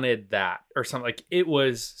always wanted that, or something. Like,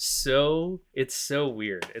 it's so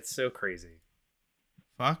weird. It's so crazy.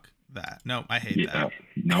 Fuck that. No, I hate that.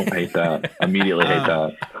 Nope, hate that. Immediately hate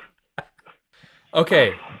that.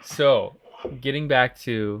 So getting back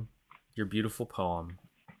to your beautiful poem,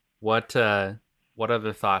 what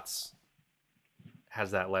other thoughts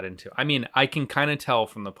has that led into? I mean, I can kind of tell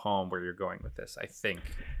from the poem where you're going with this, I think,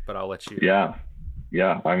 but I'll let you. Yeah.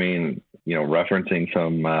 I mean, referencing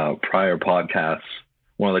some prior podcasts,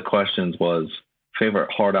 one of the questions was favorite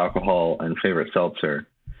hard alcohol and favorite seltzer.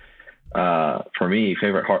 For me,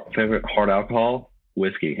 favorite hard alcohol,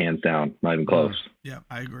 whiskey, hands down, not even close. Yeah,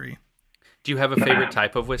 I agree. Do you have a favorite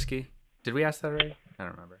type of whiskey? Did we ask that already? I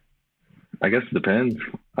don't remember. I guess it depends.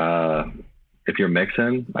 If you're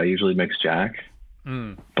mixing, I usually mix Jack.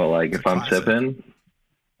 But like if I'm sipping,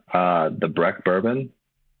 the Breck bourbon,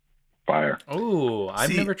 fire. Oh,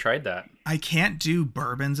 I've never tried that. I can't do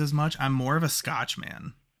bourbons as much. I'm more of a Scotch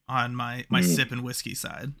man on my sip and whiskey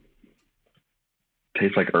side.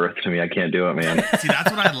 Tastes like earth to me. I can't do it, man. See, that's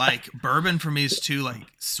what I like. Bourbon for me is too like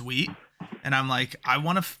sweet, and I'm like, I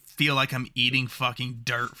want to feel like I'm eating fucking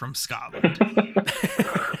dirt from Scotland.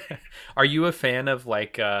 Are you a fan of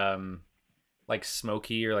like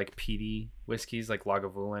smoky or like peaty whiskeys, like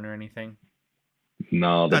Lagavulin or anything?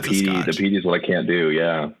 No, the peaty is what I can't do.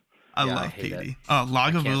 Yeah, I love peaty. Oh,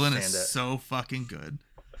 Lagavulin is so fucking good.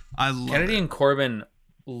 I love Kennedy it. and Corbin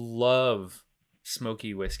love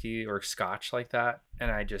smoky whiskey or Scotch like that,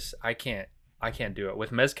 and I can't do it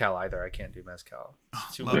with mezcal either. I can't do mezcal.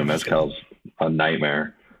 Mezcal's a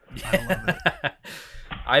nightmare. I love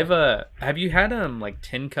it. Have you had like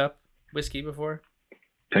tin cup whiskey before?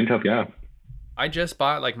 Tin cup, yeah. I just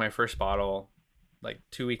bought like my first bottle like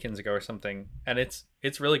 2 weekends ago or something, and it's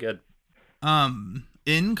really good.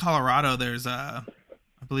 In Colorado, there's I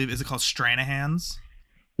believe, is it called Stranahan's?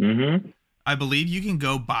 Mm-hmm. I believe you can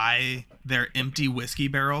go buy their empty whiskey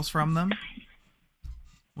barrels from them,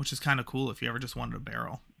 which is kind of cool if you ever just wanted a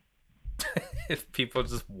barrel. If people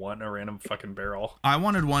just want a random fucking barrel. I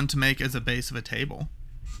wanted one to make as a base of a table.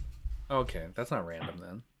 Okay, that's not random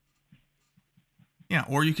then. Yeah,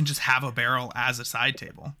 or you can just have a barrel as a side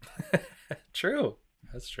table. True.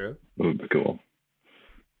 That's true. Ooh, cool.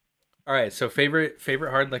 All right, so favorite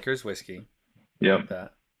hard liquor is whiskey. Yep. Like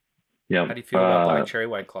that. Yep. How do you feel about Black Cherry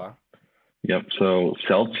White Claw? Yep. So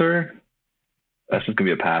seltzer, that's just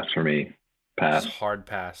gonna be a pass for me. Pass. Hard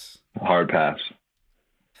pass. Hard pass.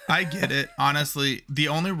 I get it. Honestly, the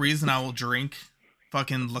only reason I will drink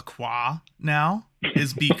fucking La Croix now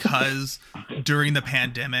is because during the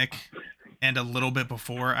pandemic and a little bit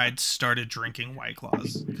before, I'd started drinking White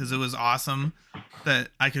Claws because it was awesome that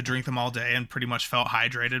I could drink them all day and pretty much felt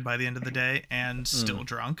hydrated by the end of the day and still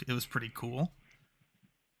drunk. It was pretty cool.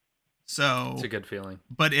 So it's a good feeling.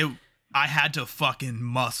 But I had to fucking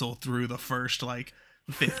muscle through the first like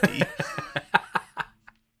 50.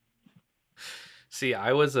 See,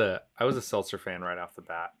 I was a seltzer fan right off the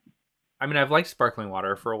bat. I mean, I've liked sparkling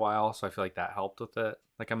water for a while, so I feel like that helped with it.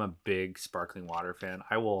 Like, I'm a big sparkling water fan.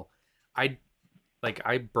 I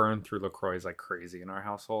burn through LaCroix like crazy in our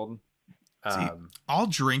household. See, I'll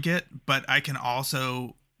drink it, but I can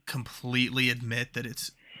also completely admit that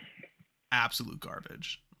it's absolute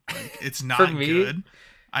garbage. Like, it's not good.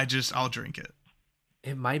 I'll drink it.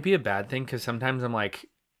 It might be a bad thing because sometimes I'm like,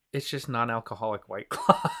 it's just non-alcoholic White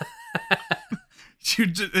Claw.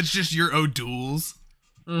 It's just your O'Doul's.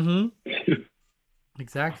 Mm-hmm.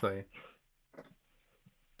 Exactly.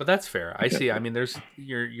 But that's fair. I see. I mean,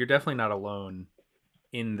 you're definitely not alone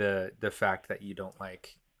in the fact that you don't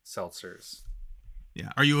like seltzers. Yeah.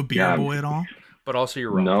 Are you a beer boy at all? But also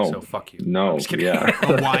you're wrong. No. So fuck you. No. Yeah.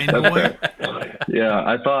 A wine boy. Yeah.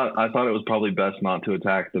 I thought it was probably best not to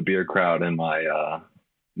attack the beer crowd in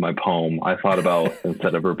my poem. I thought about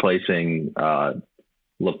instead of replacing La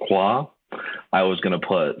Croix, I was gonna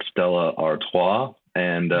put Stella Artois.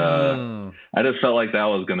 And I just felt like that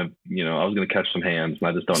was gonna, I was gonna catch some hands, and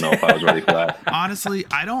I just don't know if I was ready for that. Honestly,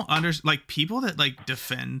 I don't understand. Like, people that like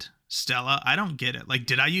defend Stella, I don't get it. Like,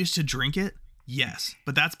 did I used to drink it? Yes,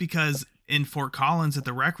 but that's because in Fort Collins at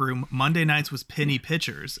the Rec Room, Monday nights was penny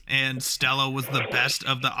pitchers, and Stella was the best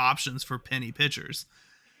of the options for penny pitchers.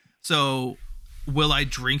 So, will I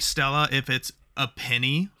drink Stella if it's a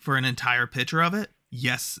penny for an entire pitcher of it?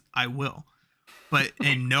 Yes, I will. But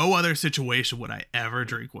in no other situation would I ever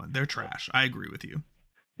drink one. They're trash. I agree with you.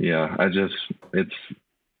 Yeah,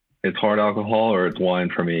 it's hard alcohol or it's wine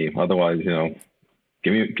for me. Otherwise,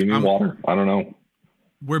 give me water. I don't know.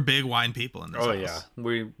 We're big wine people in this house.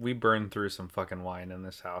 Yeah, we burn through some fucking wine in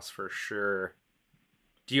this house for sure.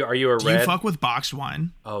 Are you a red? Do you fuck with boxed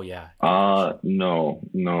wine? Oh yeah. No,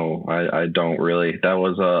 I don't really. That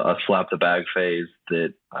was a slap the bag phase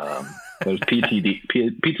that there's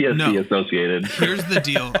PTSD associated. Here's the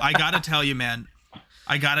deal. I gotta tell you, man.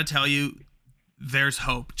 There's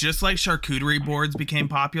hope. Just like charcuterie boards became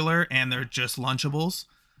popular and they're just Lunchables.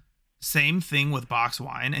 Same thing with boxed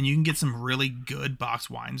wine, and you can get some really good boxed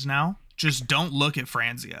wines now. Just don't look at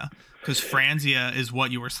Franzia, because Franzia is what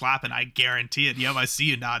you were slapping. I guarantee it. Yep, I see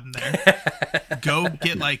you nodding there. Go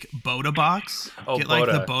get like Boda Box. Get like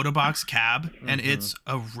the Boda Box cab, and it's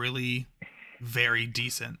a really very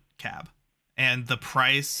decent cab. And the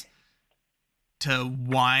price to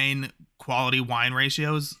wine quality wine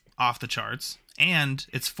ratio is off the charts. And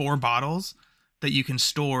it's 4 bottles that you can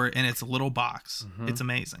store in its little box. It's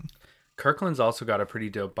amazing. Kirkland's also got a pretty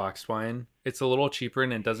dope boxed wine. It's a little cheaper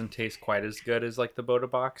and it doesn't taste quite as good as like the Boda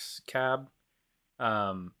Box cab.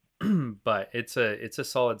 But it's a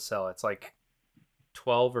solid sell. It's like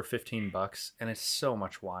 $12 or $15 and it's so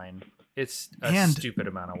much wine. It's a stupid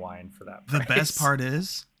amount of wine for that price. The best part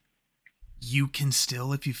is you can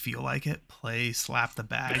still, if you feel like it, play slap the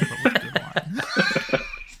bag but with good wine.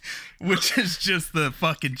 Which is just the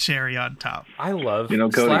fucking cherry on top. I love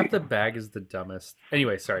Cody, slap the bag is the dumbest.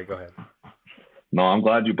 Anyway, sorry, go ahead. No, I'm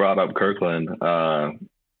glad you brought up Kirkland.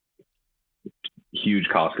 Huge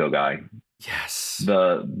Costco guy. Yes.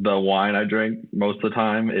 The wine I drink most of the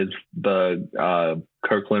time is the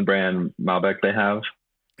Kirkland brand Malbec they have.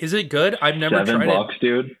 Is it good? I've never tried $7,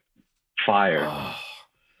 dude. Fire. Oh.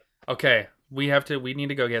 Okay. We need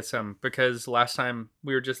to go get some, because last time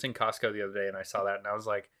we were just in Costco the other day and I saw that and I was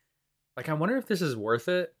like, I wonder if this is worth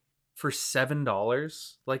it for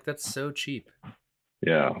 $7. Like, that's so cheap.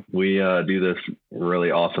 Yeah, we do this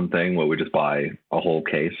really awesome thing where we just buy a whole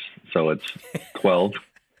case. So it's 12.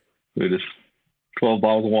 12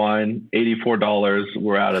 bottles of wine, $84.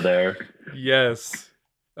 We're out of there. Yes.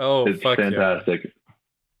 Oh, it's fuck fantastic. Yeah.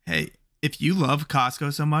 Hey, if you love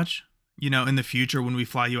Costco so much, in the future when we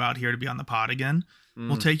fly you out here to be on the pod again,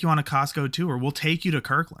 we'll take you on a Costco tour. We'll take you to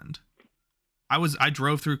Kirkland. I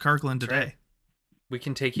drove through Kirkland today. Right. We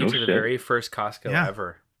can take you to the very first Costco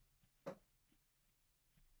ever.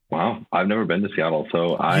 Wow, I've never been to Seattle,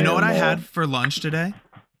 so You know what I had for lunch today?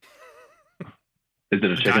 Is it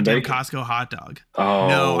a chicken bake? Costco hot dog. Oh.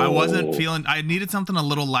 No, I wasn't feeling. I needed something a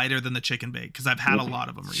little lighter than the chicken bake because I've had a lot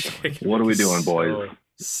of them recently. What are we doing, boys?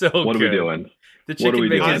 So what good. are we doing? The chicken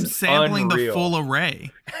bake I'm is sampling unreal. the full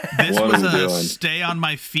array. This was a stay on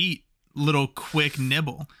my feet little quick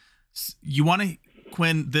nibble. You want to,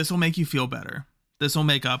 Quinn, this will make you feel better. This will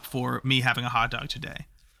make up for me having a hot dog today.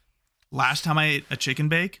 Last time I ate a chicken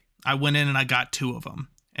bake, I went in and I got 2 of them.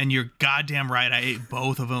 And you're goddamn right, I ate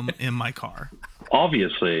both of them in my car.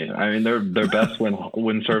 Obviously. I mean, they're best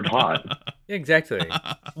when served hot. Exactly.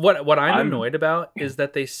 What I'm annoyed about is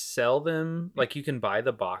that they sell them, like you can buy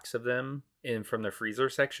the box of them from the freezer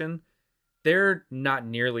section. They're not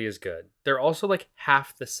nearly as good. They're also like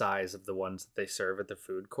half the size of the ones that they serve at the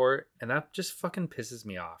food court. And that just fucking pisses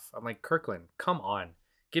me off. I'm like, Kirkland, come on.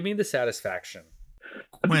 Give me the satisfaction.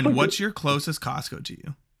 Quinn, what's your closest Costco to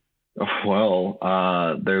you? Well,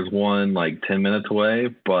 there's one like 10 minutes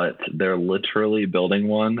away, but they're literally building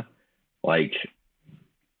one like,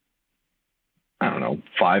 I don't know,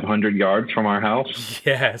 500 yards from our house.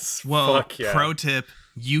 Yes. Well, fuck yeah. Pro tip,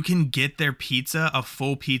 you can get their pizza, a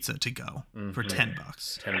full pizza to go for $10.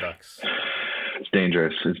 $10. It's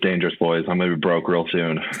dangerous. It's dangerous, boys. I'm going to be broke real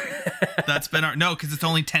soon. That's been no, because it's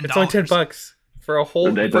only $10. It's only $10 for a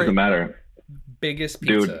whole. It doesn't matter. Biggest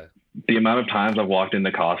pizza. Dude, the amount of times I've walked into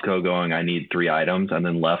Costco going, I need 3 items, and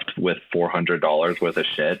then left with $400 worth of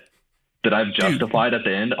shit that I've justified at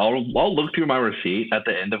the end. I'll look through my receipt at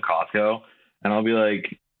the end of Costco, and I'll be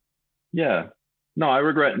like, yeah, no, I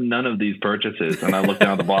regret none of these purchases. And I look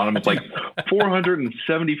down at the bottom, it's like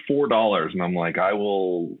 $474. And I'm like, I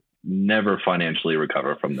will never financially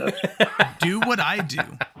recover from this. Do what I do.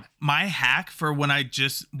 My hack for when I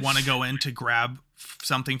just want to go in to grab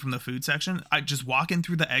something from the food section, I just walk in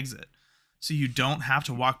through the exit. So you don't have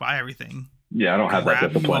to walk by everything. Yeah, I don't have that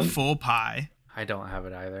discipline. Grab you a full pie. I don't have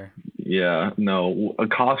it either. Yeah, no.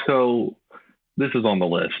 Costco, this is on the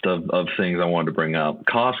list of things I wanted to bring up.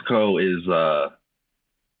 Costco is,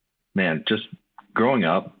 man, just growing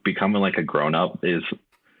up, becoming like a grown up is,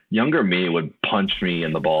 younger me would punch me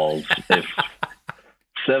in the balls if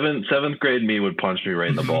Seventh grade me would punch me right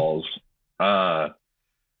in the balls.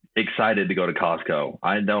 Excited to go to Costco.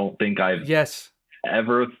 I don't think I've Yes.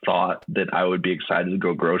 ever thought that I would be excited to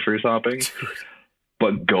go grocery shopping. Dude.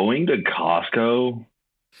 But going to Costco,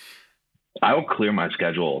 I will clear my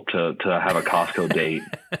schedule to have a Costco date.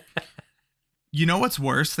 You know what's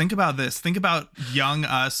worse? Think about this. Think about young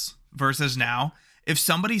us versus now. If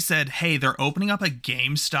somebody said, hey, they're opening up a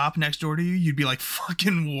GameStop next door to you, you'd be like,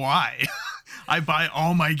 fucking why? I buy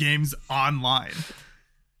all my games online.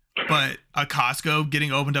 But a Costco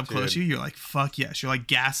getting opened up close to you, you're like, fuck yes. You're like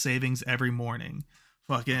gas savings every morning.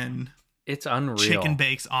 Fucking It's unreal. chicken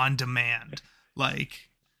bakes on demand. Like,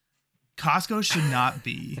 Costco should not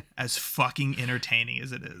be as fucking entertaining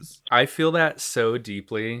as it is. I feel that so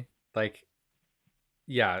deeply. Like,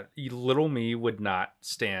 yeah, little me would not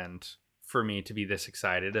stand for me to be this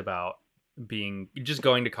excited about just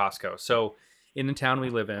going to Costco. So in the town we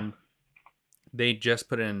live in, they just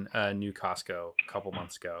put in a new Costco a couple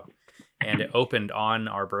months ago, and it opened on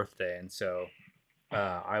our birthday. And so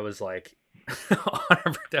I was like, on our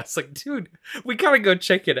birthday, I was like, dude, we gotta go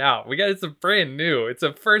check it out. It's a brand new. It's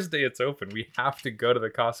the first day it's open. We have to go to the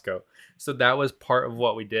Costco. So that was part of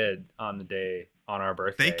what we did on the day on our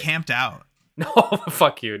birthday. They camped out. No,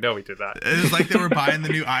 fuck you. No, we did not. It was like they were buying the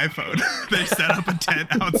new iPhone. They set up a tent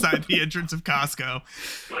outside the entrance of Costco.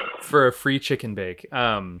 For a free chicken bake.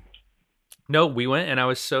 No, we went and I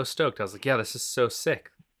was so stoked. I was like, yeah, this is so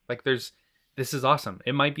sick. Like this is awesome.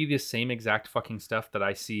 It might be the same exact fucking stuff that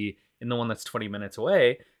I see in the one that's 20 minutes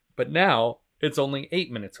away, but now it's only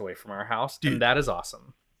 8 minutes away from our house. Dude, and that is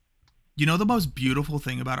awesome. You know the most beautiful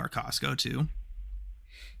thing about our Costco too?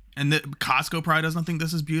 And the Costco probably doesn't think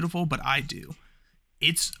this is beautiful, but I do.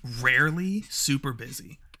 It's rarely super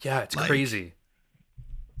busy. Yeah, it's crazy.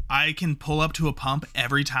 I can pull up to a pump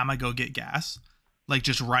every time I go get gas. Like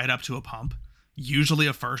just right up to a pump. Usually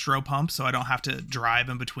a first row pump, so I don't have to drive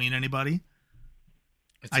in between anybody.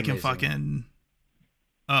 It's I can amazing.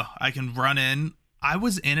 I can run in. I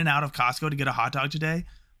was in and out of Costco to get a hot dog today.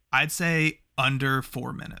 I'd say under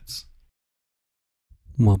 4 minutes.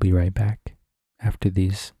 We'll be right back after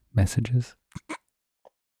these messages.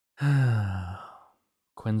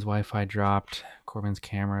 Quinn's Wi-Fi dropped. Corbin's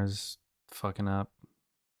camera's fucking up.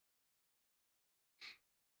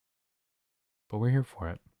 But we're here for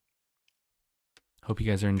it. Hope you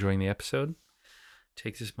guys are enjoying the episode.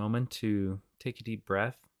 Take this moment to take a deep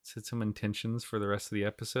breath, set some intentions for the rest of the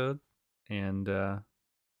episode, and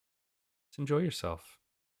just enjoy yourself.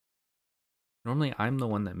 Normally, I'm the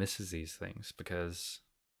one that misses these things because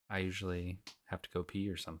I usually have to go pee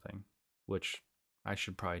or something, which I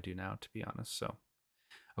should probably do now, to be honest. So,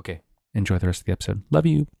 okay, enjoy the rest of the episode. Love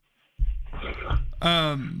you.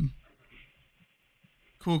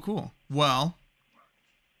 Cool. Well,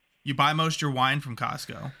 you buy most of your wine from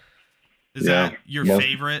Costco. Is Yeah. that your Yep.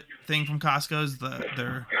 favorite thing from Costco? Is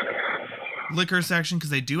their liquor section?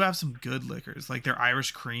 Because they do have some good liquors, like their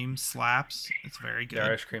Irish cream slaps. It's very good. The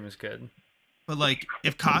Irish cream is good. But like,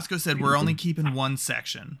 if Costco said we're only keeping one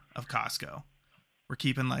section of Costco, we're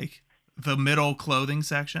keeping like the middle clothing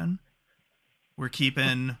section, we're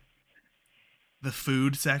keeping the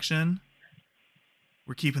food section,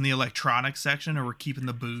 we're keeping the electronics section, or we're keeping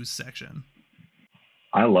the booze section.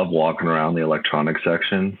 I love walking around the electronic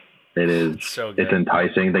section. It is So good. it's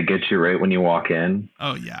enticing. They get you right when you walk in.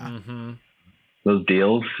 Oh yeah. Mm-hmm. Those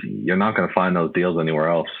deals, you're not going to find those deals anywhere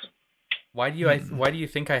else. Why do you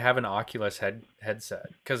think I have an Oculus headset?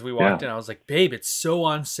 Because we walked in, I was like, babe, it's so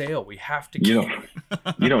on sale. We have to keep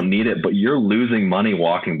You don't need it, but you're losing money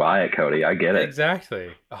walking by it, Cody. I get it.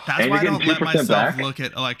 Exactly. Oh, That's And why I you're don't getting let 2% myself back? look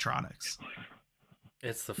at electronics.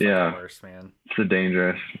 it's the fucking Yeah. worst, man. It's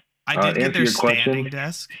dangerous. I did get answer their your question. standing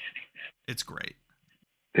desk. It's great,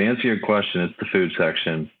 To answer your question, it's the food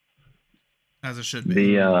section. as it should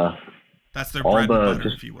be. The That's their all bread and the- butter,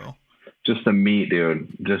 just- if you will. just the meat, dude.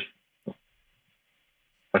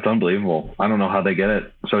 That's unbelievable. I don't know how they get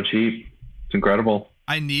it so cheap. It's incredible.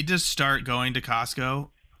 I need to start going to Costco.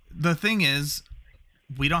 The thing is,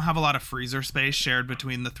 we don't have a lot of freezer space shared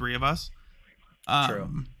between the three of us.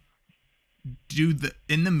 True.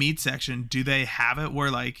 In the meat section, do they have it where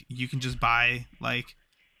like you can just buy like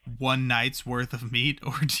one night's worth of meat,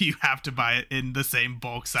 or do you have to buy it in the same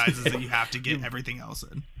bulk sizes that you have to get everything else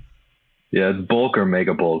in? Yeah, it's bulk or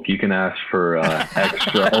mega bulk. You can ask for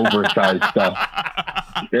extra oversized stuff.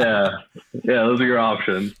 Yeah, those are your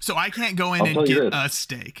options. So I can't go in I'll and tell you get this. a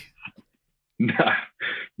steak.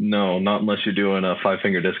 No, not unless you're doing a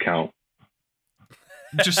 5-finger discount.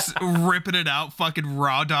 Just ripping it out, fucking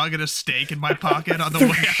raw dog and a steak in my pocket on the way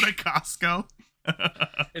out of Costco.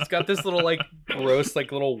 It's got this little like gross,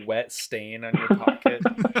 like little wet stain on your pocket.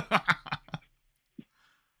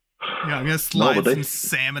 Yeah, I'm gonna slide but they- some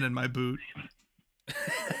salmon in my boot.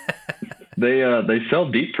 They sell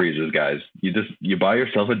deep freezers, guys. You buy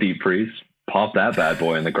yourself a deep freeze, pop that bad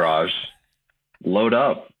boy in the garage, load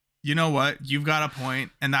up. You know what? You've got a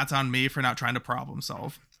point, and that's on me for not trying to problem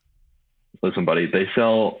solve. Listen, buddy, they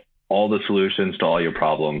sell all the solutions to all your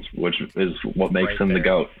problems, which is what makes Right them the there.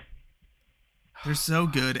 GOAT. They're so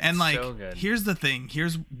good. And like, So good. here's the thing.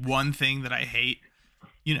 Here's one thing that I hate.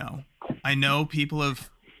 You know, I know people have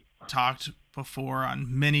talked before on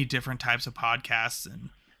many different types of podcasts and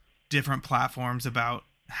different platforms about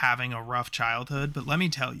having a rough childhood, but let me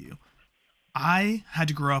tell you, I had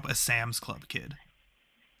to grow up a Sam's Club kid.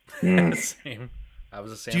 Mm, Same. I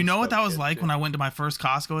was a Sam's Do you know what Club that was kid, like too. when I went to my first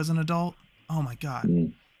Costco as an adult? Oh my God.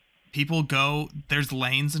 mm. People go, there's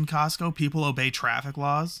lanes in Costco. People obey traffic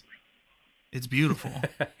laws. It's beautiful.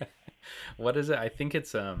 What is it? I think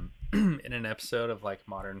it's in an episode of like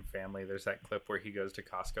Modern Family. There's that clip where he goes to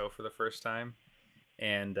Costco for the first time,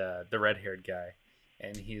 and the red-haired guy,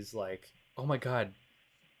 and he's like, "Oh my God,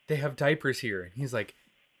 they have diapers here," and he's like,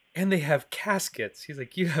 "And they have caskets." He's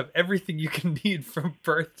like, "You have everything you can need from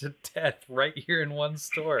birth to death right here in one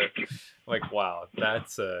store." Like, wow,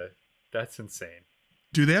 that's insane.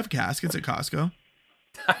 Do they have caskets at Costco?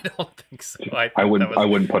 I don't think so. I I think wouldn't. that was- I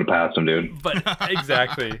wouldn't put it past them, dude. But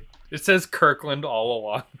exactly. It says Kirkland all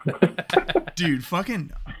along. Dude,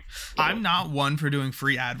 fucking, I'm not one for doing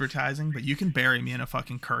free advertising, but you can bury me in a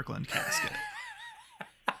fucking Kirkland casket.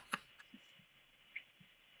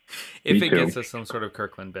 If Me it too. gets us some sort of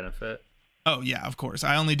Kirkland benefit. Oh, yeah, of course.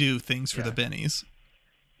 I only do things for the bennies.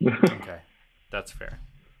 Okay. That's fair.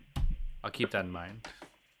 I'll keep that in mind.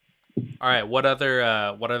 All right. What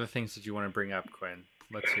other things did you want to bring up, Quinn?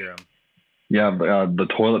 Let's hear them. Yeah, the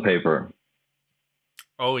toilet paper.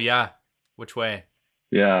 Oh, yeah. Which way?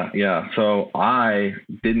 Yeah. So I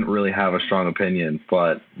didn't really have a strong opinion,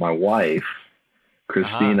 but my wife,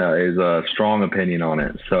 Christina, is a strong opinion on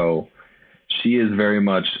it. So she is very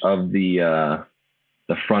much of the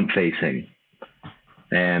front facing,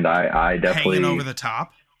 and I definitely Hanging over the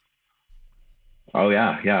top. Oh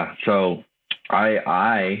yeah. So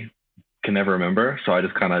I can never remember, so I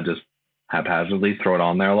just kind of just haphazardly throw it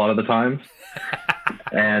on there a lot of the times.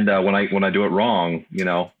 And when I do it wrong,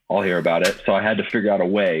 I'll hear about it. So I had to figure out a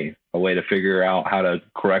way to figure out how to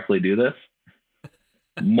correctly do this.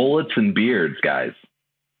 Mullets and beards, guys.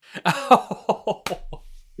 Oh,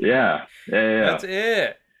 Yeah. that's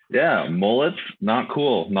it. Yeah, mullets, not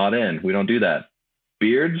cool, not in. We don't do that.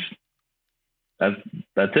 Beards, that's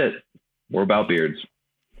it. We're about beards.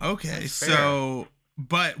 Okay, That's so,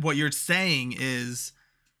 but what you're saying is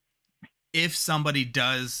if somebody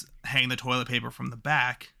does hang the toilet paper from the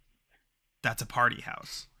back, that's a party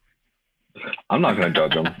house. I'm not going to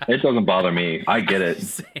judge them. It doesn't bother me. I get it.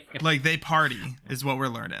 Same. Like, they party is what we're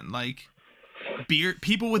learning. Like,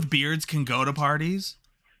 people with beards can go to parties,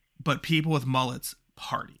 but people with mullets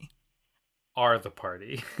party. Are the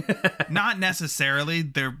party. Not necessarily.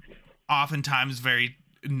 They're oftentimes very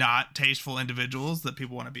not tasteful individuals that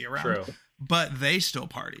people want to be around. True. But they still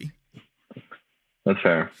party. That's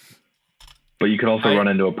fair. But you could also run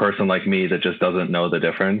into a person like me that just doesn't know the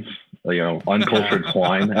difference. Uncultured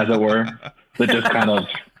swine, as it were, that just kind of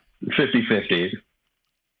 50-50.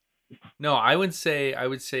 No, I would say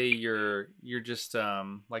you're just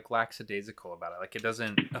like lackadaisical about it. Like it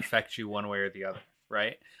doesn't affect you one way or the other,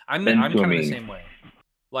 right? I'm kind of the same way.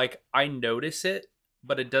 Like I notice it,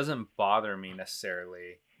 but it doesn't bother me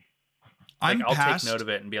necessarily. Like I'll take note of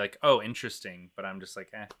it and be like, "Oh, interesting," but I'm just like,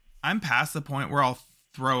 "Eh." I'm past the point where I'll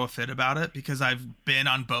throw a fit about it because I've been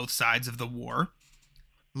on both sides of the war.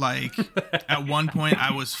 Like at one point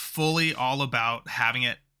I was fully all about having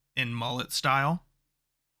it in mullet style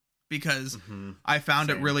because I found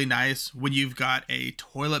it really nice when you've got a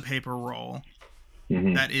toilet paper roll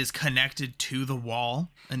that is connected to the wall,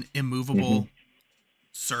 an immovable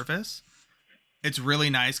surface. It's really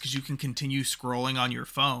nice because you can continue scrolling on your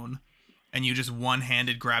phone and you just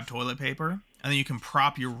one-handed grab toilet paper and then you can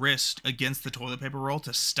prop your wrist against the toilet paper roll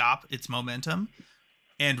to stop its momentum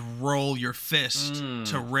and roll your fist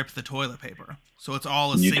to rip the toilet paper. So it's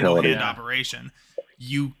all a single-hand operation.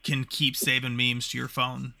 You can keep saving memes to your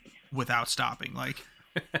phone without stopping. Like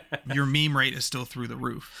your meme rate is still through the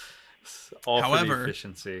roof. All However, for the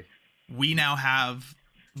efficiency. We now have,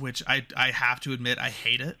 which I have to admit I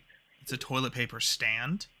hate it. It's a toilet paper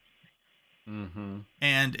stand.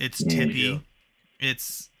 And it's tippy.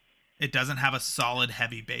 It doesn't have a solid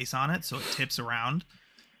heavy base on it, so it tips around.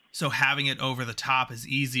 So having it over the top is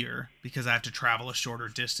easier because I have to travel a shorter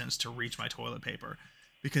distance to reach my toilet paper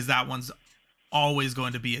because that one's always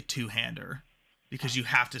going to be a two-hander because you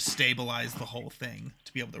have to stabilize the whole thing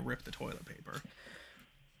to be able to rip the toilet paper.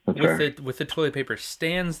 With the toilet paper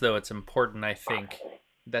stands, though, it's important, I think,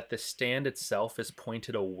 that the stand itself is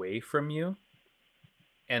pointed away from you,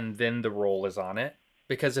 and then the roll is on it.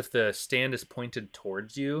 Because if the stand is pointed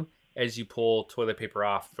towards you, as you pull toilet paper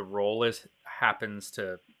off, the roll happens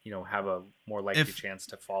to have a more likely chance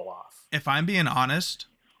to fall off. If I'm being honest,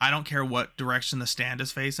 I don't care what direction the stand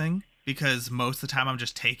is facing because most of the time I'm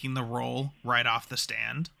just taking the roll right off the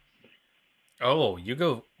stand. Oh, you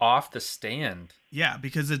go off the stand. Yeah,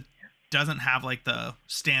 because it doesn't have like the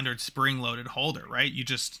standard spring-loaded holder, right?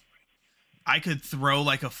 I could throw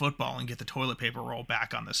like a football and get the toilet paper roll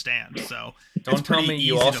back on the stand. So don't tell me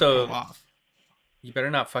you also. You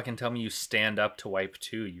better not fucking tell me you stand up to wipe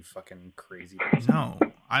too. You fucking crazy person. No,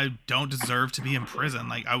 I don't deserve to be in prison.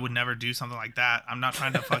 Like I would never do something like that. I'm not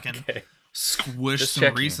trying to fucking squish Just some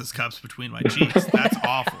checking. Reese's cups between my cheeks. That's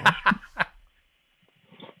awful.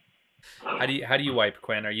 How do you wipe,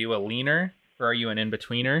 Quinn? Are you a leaner or are you an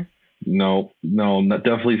in-betweener? No,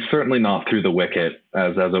 definitely, certainly not through the wicket,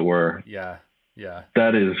 as it were. Yeah.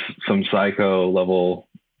 That is some psycho level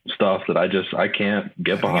stuff that I can't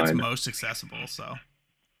get behind. It's most accessible, so.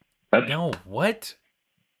 No, what?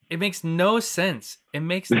 It makes no sense. It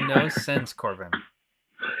makes no sense, Corbin.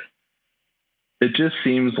 It just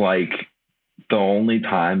seems like the only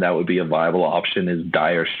time that would be a viable option is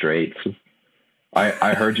dire straits.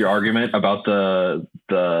 I heard your argument about the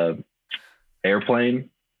airplane,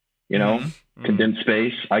 condensed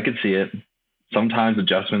space. I could see it. Sometimes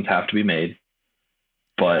adjustments have to be made.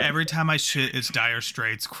 But every time I shit, it's dire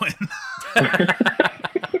straits, Quinn. I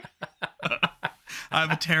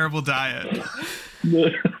have a terrible diet.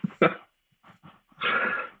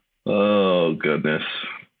 Oh goodness.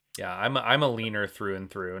 Yeah, I'm a leaner through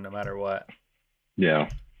and through, no matter what. Yeah.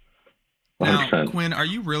 100%. Now, Quinn, are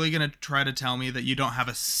you really gonna try to tell me that you don't have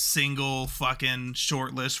a single fucking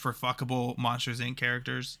short list for fuckable Monsters Inc.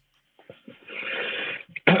 characters?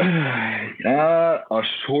 A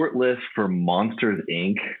short list for Monsters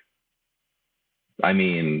Inc. I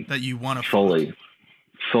mean, that you want to solely.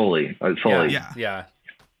 Yeah.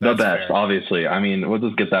 The best, fair. Obviously. I mean, we'll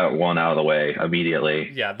just get that one out of the way immediately.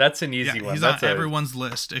 Yeah, that's an easy one. He's that's on everyone's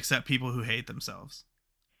list except people who hate themselves.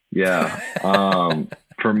 Yeah.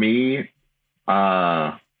 For me,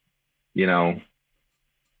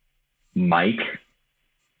 Mike.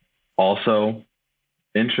 Also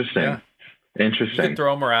interesting. Yeah. Interesting. You can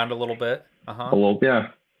throw him around a little bit. A little, yeah.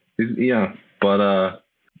 Yeah. But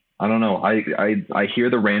I don't know. I hear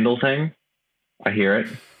the Randall thing. I hear it.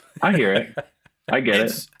 I get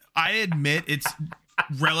it. I admit it's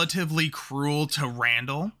relatively cruel to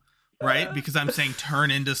Randall, right? Because I'm saying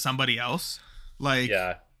turn into somebody else. Like,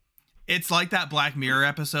 yeah. It's like that Black Mirror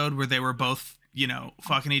episode where they were both,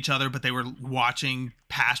 fucking each other, but they were watching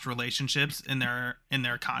past relationships in their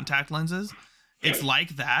contact lenses. It's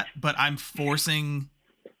like that, but I'm forcing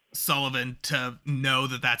Sullivan to know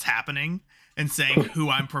that that's happening and saying who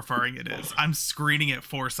I'm preferring it is. I'm screening it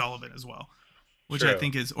for Sullivan as well, which I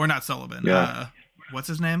think is, or not Sullivan. Yeah. What's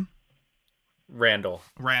his name? Randall.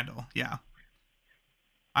 Yeah.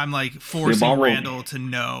 I'm like forcing Randall to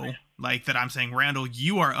know, like, that I'm saying, Randall,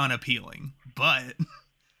 you are unappealing, but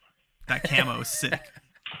that camo is sick.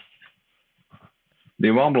 The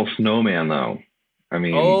Abominable Snowman, though. I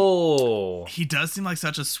mean, he does seem like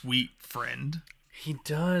such a sweet friend. He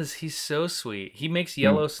does. He's so sweet. He makes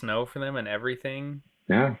yellow snow for them and everything.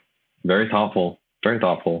 Yeah. Very thoughtful. Very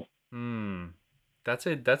thoughtful. That's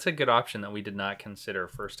a good option that we did not consider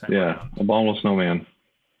first time Yeah. around. Abominable Snowman.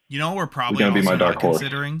 You know what we're probably also my dark not horse.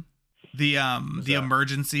 Considering? The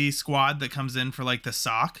emergency squad that comes in for like the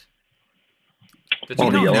sock. The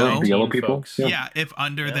yellow people? Yeah, if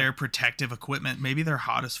under their protective equipment, maybe they're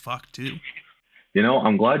hot as fuck too.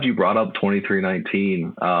 I'm glad you brought up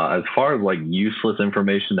 2319. As far as like useless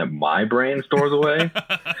information that my brain stores away,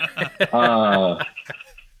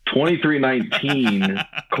 2319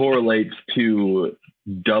 correlates to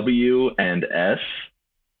W and S.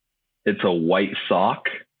 It's a white sock.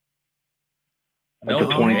 Like a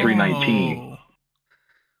 2319.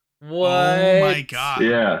 What? Oh my god.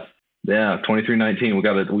 Yeah. 2319. We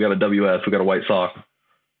got a WS. We got a white sock.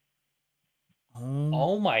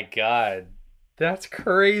 Oh my god. That's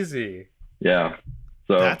crazy. Yeah.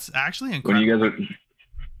 So that's actually incredible.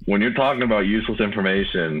 When you're talking about useless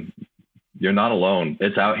information, you're not alone.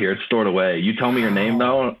 It's out here. It's stored away. You tell me your name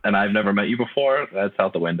though, and I've never met you before. That's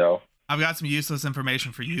out the window. I've got some useless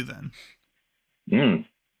information for you then. Do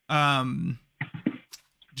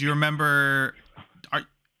you remember?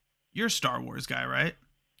 You're a Star Wars guy, right?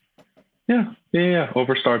 Yeah.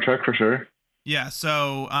 Over Star Trek for sure. Yeah,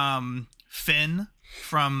 so Finn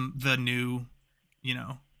from the new,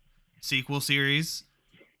 sequel series.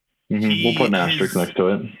 We'll put an asterisk next to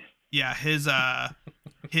it. Yeah, his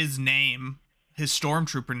name, his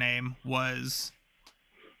stormtrooper name was,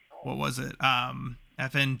 what was it?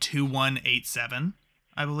 FN 2187,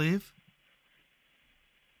 I believe.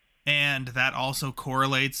 And that also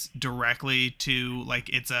correlates directly to, like,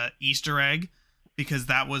 it's a Easter egg because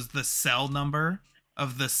that was the cell number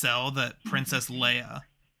of the cell that Princess Leia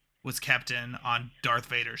was kept in on Darth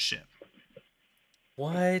Vader's ship.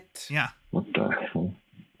 What? Yeah. What the hell?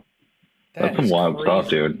 That's some wild stuff,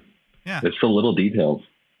 dude. Yeah. It's the little details.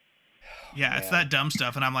 Yeah, it's that dumb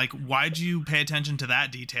stuff. And I'm like, why'd you pay attention to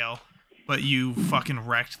that detail, but you fucking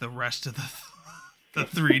wrecked the rest of the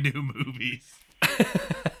 3 new movies?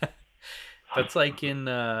 That's like in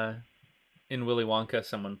Willy Wonka,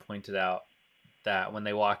 someone pointed out that when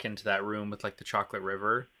they walk into that room with like the chocolate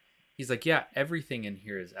river, he's like, yeah, everything in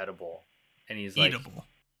here is edible. And he's like,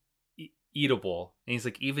 eatable. And he's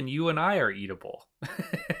like, even you and I are eatable.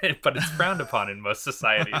 But it's frowned upon in most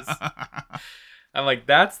societies. I'm like,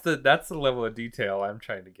 that's the level of detail I'm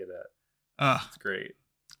trying to get at. It's great.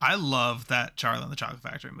 I love that Charlie and the Chocolate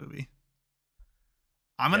Factory movie.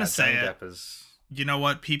 I'm gonna say it. You know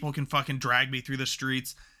what? People can fucking drag me through the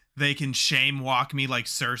streets. They can shame walk me like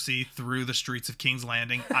Cersei through the streets of King's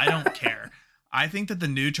Landing. I don't care. I think that the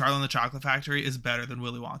new Charlie and the Chocolate Factory is better than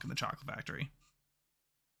Willy Wonka and the Chocolate Factory.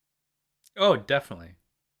 Oh, definitely.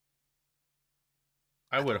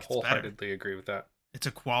 I would wholeheartedly agree with that. It's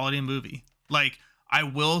a quality movie. Like, I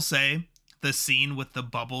will say the scene with the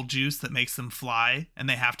bubble juice that makes them fly and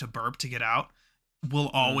they have to burp to get out will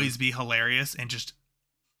always be hilarious and just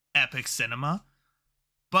epic cinema.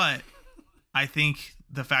 But I think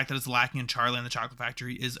the fact that it's lacking in Charlie and the Chocolate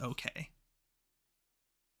Factory is okay.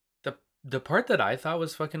 The part that I thought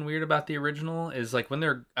was fucking weird about the original is like when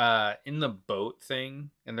they're in the boat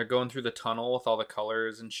thing and they're going through the tunnel with all the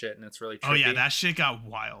colors and shit, and it's really trippy. Oh yeah, that shit got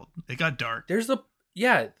wild. It got dark. There's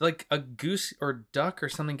like a goose or duck or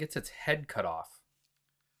something gets its head cut off.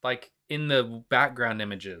 Like in the background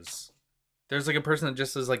images. There's like a person that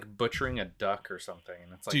just is like butchering a duck or something.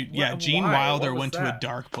 And it's like, dude, yeah, Gene Wilder went to a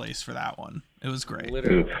dark place for that one. It was great.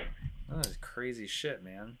 Literally. That is crazy shit,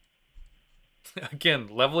 man. Again,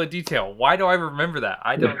 level of detail. Why do I remember that?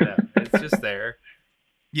 I don't know. It's just there.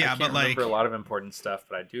 Yeah, but like, I remember a lot of important stuff,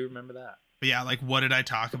 but I do remember that. But yeah, like what did I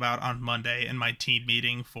talk about on Monday in my team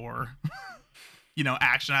meeting for,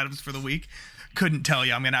 action items for the week? Couldn't tell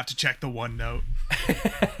you. I'm gonna have to check the OneNote.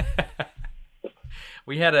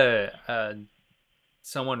 We had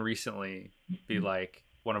someone recently be like,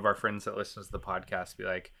 one of our friends that listens to the podcast be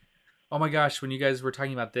like, oh my gosh, when you guys were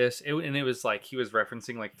talking about this, it was like he was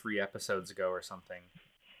referencing like 3 episodes ago or something.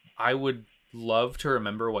 I would love to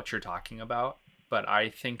remember what you're talking about, but I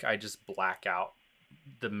think I just black out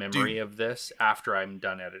the memory of this after I'm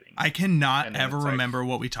done editing. I cannot ever remember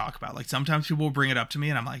what we talk about. Like sometimes people will bring it up to me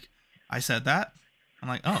and I'm like, I said that? I'm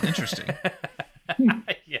like, oh, interesting.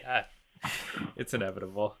 Yeah. It's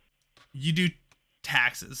inevitable. You do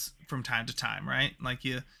taxes from time to time, right? Like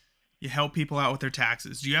you help people out with their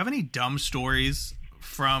taxes. Do you have any dumb stories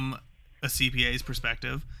from a CPA's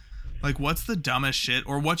perspective? Like what's the dumbest shit,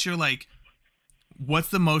 or what's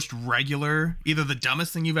the most regular, either the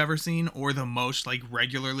dumbest thing you've ever seen or the most like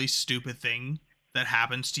regularly stupid thing that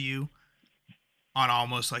happens to you on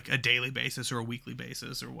almost like a daily basis or a weekly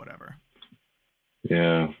basis or whatever?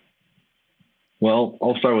 Yeah. Well,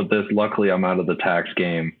 I'll start with this. Luckily, I'm out of the tax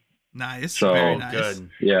game. Nice. So, very nice. Good.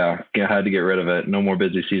 Yeah, I had to get rid of it. No more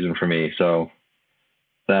busy season for me. So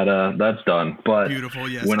that's done. But beautiful.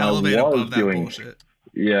 Yes. When elevate I was above that doing bullshit.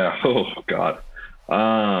 Yeah. Oh God.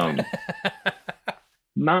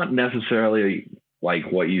 Not necessarily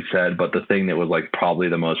like what you said, but the thing that was like probably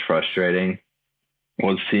the most frustrating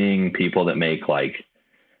was seeing people that make like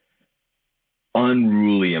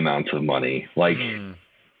unruly amounts of money. Like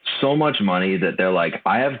so much money that they're like,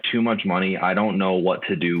 I have too much money. I don't know what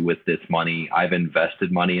to do with this money. I've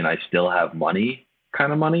invested money and I still have money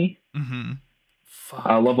kind of money. Mm-hmm.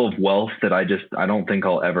 A level of wealth that I don't think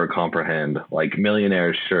I'll ever comprehend. Like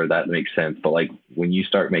millionaires, sure, that makes sense. But like when you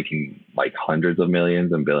start making like hundreds of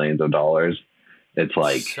millions and billions of dollars, it's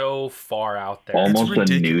like so far out there. Almost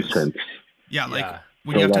a nuisance. Yeah. Like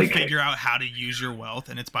when you have to figure out how to use your wealth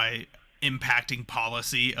and it's by impacting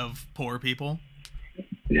policy of poor people.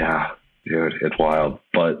 Yeah, dude, it's wild.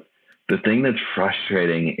 But the thing that's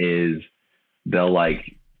frustrating is they'll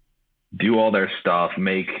like do all their stuff,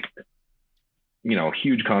 make,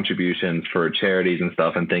 huge contributions for charities and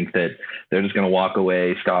stuff and think that they're just going to walk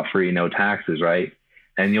away scot-free, no taxes, right?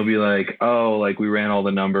 And you'll be like, oh, like we ran all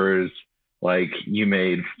the numbers. Like you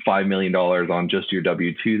made $5 million on just your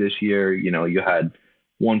W-2 this year. You know, you had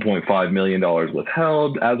 $1.5 million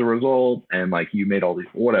withheld as a result, and like you made all these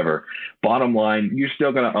whatever. Bottom line, you're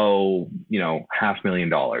still gonna owe, you know,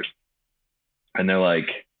 $500,000. And they're like,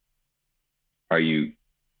 Are you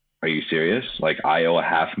serious? Like I owe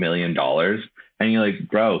 $500,000. And you're like,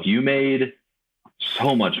 bro, you made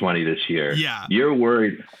so much money this year. Yeah. You're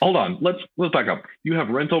worried. Hold on. Let's back up. You have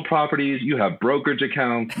rental properties. You have brokerage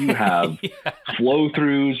accounts. You have flow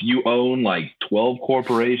throughs. You own like 12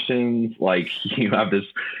 corporations. Like you have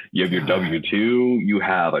your W-2. You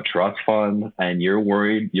have a trust fund, and you're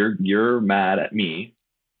worried. You're mad at me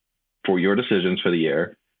for your decisions for the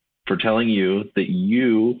year, for telling you that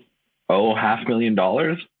you owe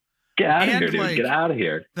 $500,000. Get out of here, dude. Like, get out of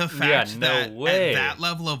here. The fact that at that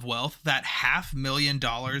level of wealth, that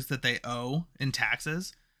 $500,000 that they owe in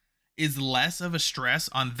taxes is less of a stress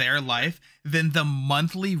on their life than the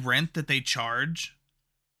monthly rent that they charge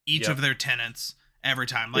each of their tenants every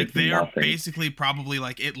time. Like they are basically probably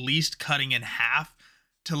like at least cutting in half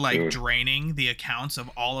to like draining the accounts of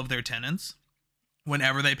all of their tenants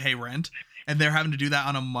whenever they pay rent. And they're having to do that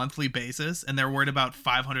on a monthly basis. And they're worried about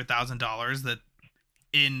 $500,000 that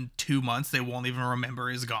in 2 months they won't even remember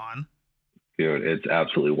is gone. Dude, it's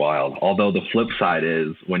absolutely wild. Although the flip side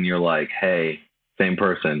is when you're like, hey, same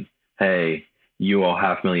person, hey, you owe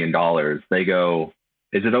 $500,000, they go,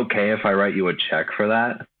 is it okay if I write you a check for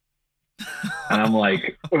that? And I'm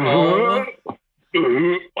like,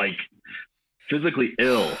 like physically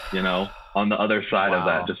ill, you know, on the other side of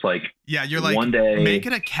that. Just like, yeah, you're like, one day, make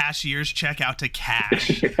it a cashier's check out to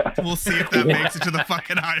cash. We'll see if that makes it to the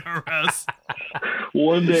fucking IRS.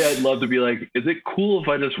 One day I'd love to be like, is it cool if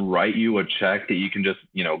I just write you a check that you can just,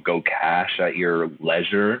 you know, go cash at your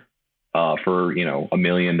leisure for, you know, $1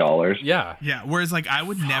 million? Yeah. Yeah. Whereas like I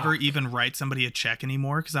would never even write somebody a check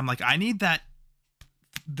anymore because I'm like, I need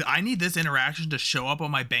this interaction to show up on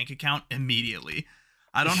my bank account immediately.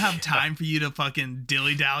 I don't have time for you to fucking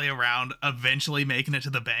dilly-dally around eventually making it to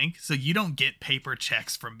the bank, so you don't get paper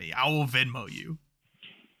checks from me. I will Venmo you.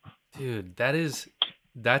 Dude, that's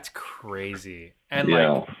crazy. And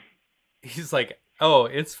like, he's like, oh,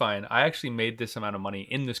 it's fine. I actually made this amount of money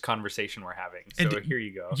in this conversation we're having. So and here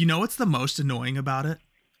you go. You know what's the most annoying about it?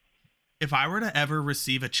 If I were to ever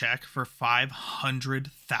receive a check for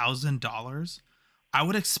 $500,000, I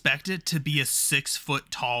would expect it to be a 6 foot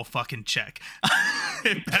tall fucking check.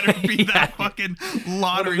 It better be that fucking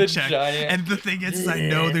lottery check. Giant... And the thing is I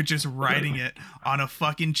know they're just writing it on a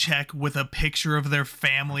fucking check with a picture of their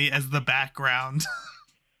family as the background.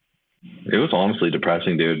 It was honestly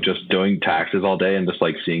depressing, dude. Just doing taxes all day and just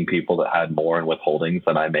like seeing people that had more in withholdings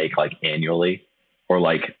than I make like annually or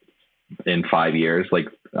like in 5 years. Like,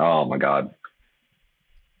 oh my God.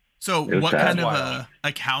 So what kind of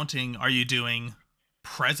accounting are you doing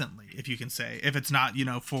presently, if you can say, if it's not, you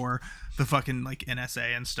know, for the fucking like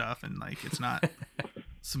NSA and stuff, and like it's not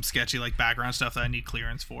some sketchy like background stuff that I need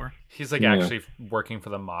clearance for? He's like actually working for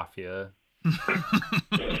the mafia.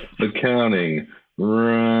 Accounting,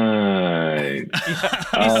 right?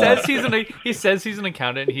 He says he's an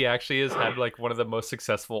accountant. He actually has had like one of the most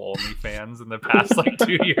successful OnlyFans in the past like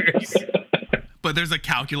 2 years. But there's a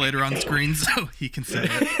calculator on screen, so he can say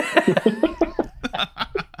it.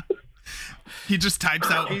 He just types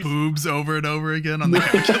out boobs over and over again on the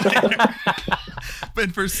calculator.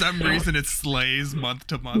 But for some reason, it slays month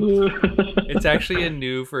to month. It's actually a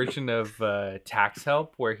new version of Tax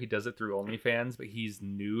Help where he does it through OnlyFans, but he's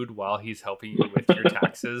nude while he's helping you with your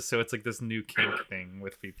taxes. So it's like this new kink thing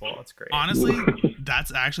with people. It's great. Honestly,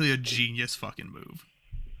 that's actually a genius fucking move.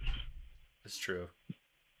 It's true.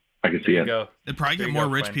 I can see it. It'd probably get more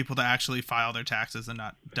rich people to actually file their taxes and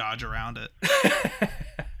not dodge around it.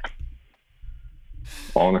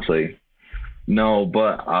 Honestly, no,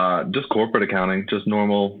 but just corporate accounting, just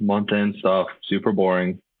normal month-end stuff, super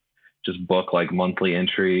boring. Just book like monthly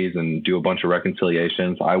entries and do a bunch of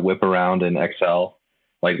reconciliations. I whip around in Excel,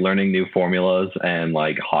 like learning new formulas and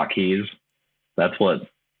like hotkeys. That's what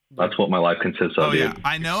my life consists of. Oh yeah, dude.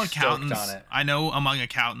 I know accountants. I know among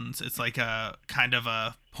accountants, it's like a kind of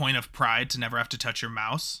a point of pride to never have to touch your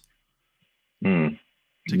mouse.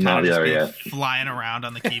 To kind of just be flying around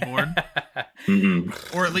on the keyboard.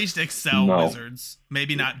 Or at least Excel wizards.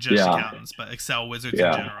 Maybe not just accountants, but Excel wizards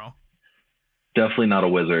in general. Definitely not a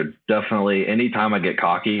wizard. Definitely anytime I get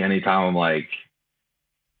cocky, anytime I'm like,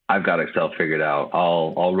 I've got Excel figured out,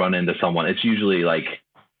 I'll run into someone. It's usually like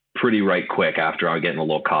pretty right quick after I'm getting a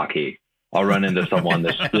little cocky. I'll run into someone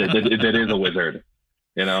that is a wizard,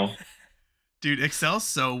 you know? Dude, Excel's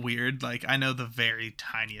so weird. Like, I know the very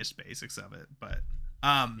tiniest basics of it, but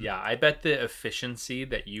Yeah, I bet the efficiency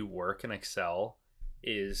that you work in Excel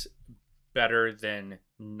is better than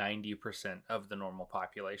 90% of the normal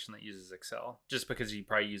population that uses Excel, just because you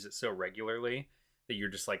probably use it so regularly that you're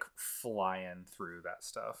just like flying through that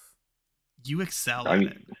stuff. You excel I at mean,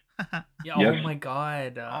 it. Yeah. Yes. Oh my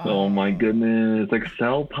god. oh my goodness,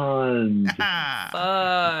 Excel puns.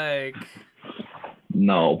 Fuck.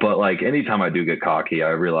 No, but like anytime I do get cocky, I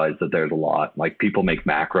realize that there's a lot. Like people make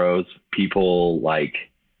macros. People like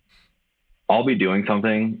I'll be doing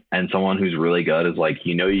something and someone who's really good is like,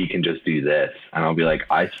 you can just do this. And I'll be like,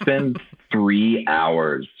 I spend 3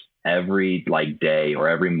 hours every like day or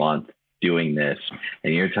every month doing this.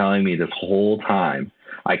 And you're telling me this whole time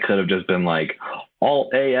I could have just been like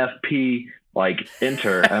Alt AFP like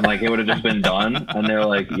enter and like it would have just been done. And they're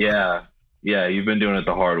like, yeah, you've been doing it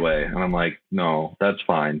the hard way. And I'm like, no, that's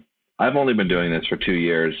fine. I've only been doing this for 2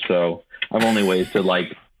 years. So I've only wasted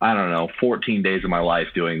like, I don't know, 14 days of my life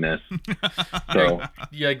doing this. So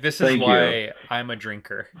Yeah, like this is Thank why you. I'm a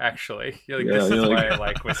drinker, actually. You're like, Yeah, this is you're why like- I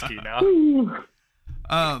like whiskey now.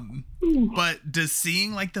 But does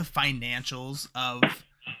seeing like the financials of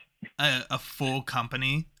a full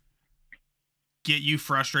company get you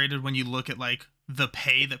frustrated when you look at like the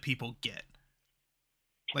pay that people get?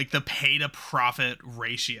 Like the pay to profit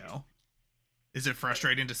ratio. Is it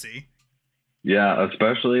frustrating to see? Yeah,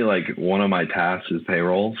 especially like one of my tasks is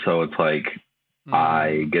payroll. So it's like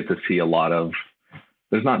I get to see a lot of,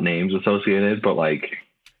 there's not names associated, but like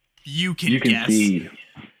You can you can guess. see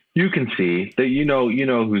that you know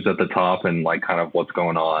who's at the top and like kind of what's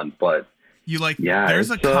going on. But You like Yeah,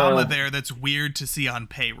 there's a it's, comma there that's weird to see on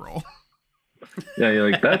payroll. yeah,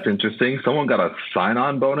 you're like, that's interesting. Someone got a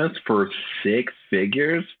sign-on bonus for 6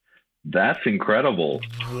 figures. That's incredible.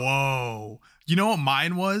 Whoa. You know what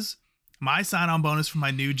mine was? My sign-on bonus for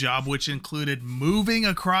my new job, which included moving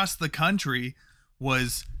across the country,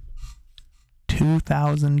 was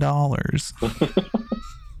 $2,000.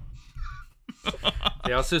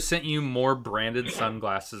 They also sent you more branded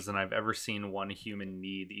sunglasses than I've ever seen one human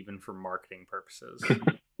need, even for marketing purposes.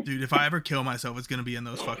 Dude, if I ever kill myself, it's gonna be in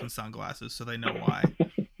those fucking sunglasses, so they know why.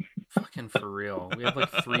 Fucking for real. We have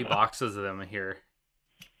like 3 boxes of them here.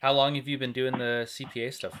 How long have you been doing the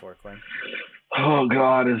CPA stuff for, Quinn? Oh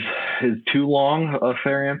God, is too long a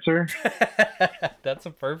fair answer? That's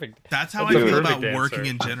a perfect. That's how That's I a feel perfect about working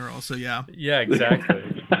answer. in general. So yeah. Yeah,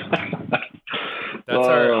 exactly. That's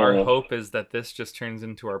our hope, is that this just turns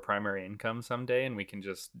into our primary income someday, and we can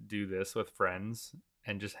just do this with friends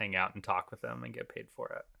and just hang out and talk with them and get paid for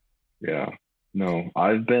it. Yeah. No,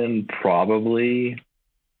 I've been probably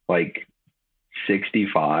like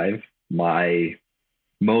 65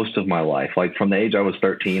 most of my life. Like from the age I was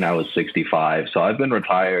 13, I was 65. So I've been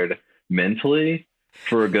retired mentally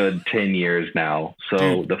for a good 10 years now. So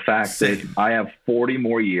Dude, the fact that I have 40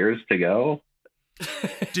 more years to go.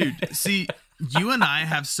 Dude, see, you and I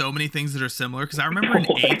have so many things that are similar, because I remember in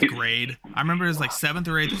 8th grade, I remember it was like 7th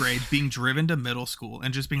or 8th grade, being driven to middle school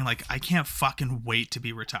and just being like, I can't fucking wait to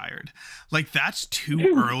be retired. Like, that's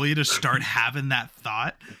too early to start having that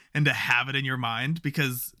thought and to have it in your mind,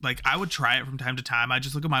 because like I would try it from time to time. I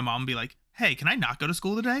just look at my mom and be like, hey, can I not go to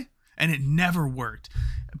school today? And it never worked.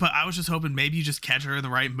 But I was just hoping maybe you just catch her in the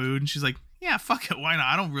right mood, and she's like, yeah, fuck it, why not?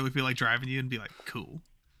 I don't really feel like driving you, and be like, cool.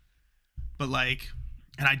 But like,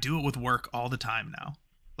 and I do it with work all the time now.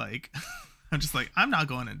 Like, I'm just like, I'm not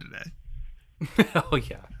going in today. Oh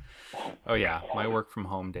yeah. My work from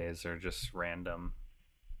home days are just random.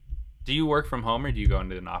 Do you work from home or do you go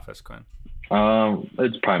into an office, Quinn?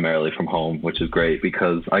 It's primarily from home, which is great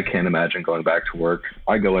because I can't imagine going back to work.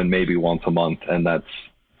 I go in maybe once a month, and that's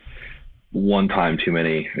one time too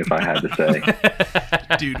many, if I had to say.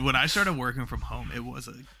 Dude, when I started working from home, it was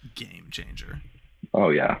a game changer. Oh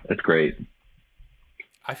yeah, it's great.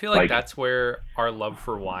 I feel like that's where our love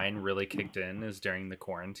for wine really kicked in, is during the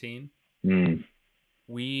quarantine. Mm.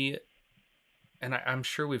 I'm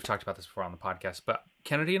sure we've talked about this before on the podcast, but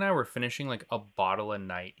Kennedy and I were finishing like a bottle a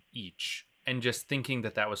night each, and just thinking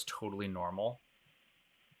that was totally normal.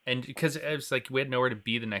 And because it was like we had nowhere to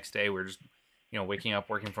be the next day, we were just, waking up,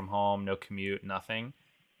 working from home, no commute, nothing.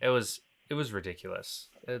 It was ridiculous.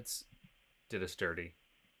 It's did us dirty.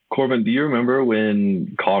 Corbin, do you remember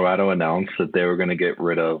when Colorado announced that they were going to get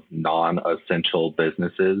rid of non-essential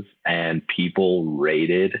businesses, and people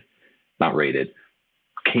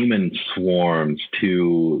came in swarms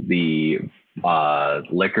to the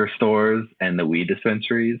liquor stores and the weed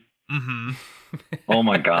dispensaries? Mm-hmm. Oh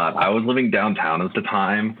my God. I was living downtown at the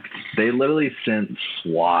time. They literally sent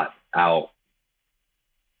SWAT out.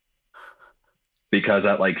 because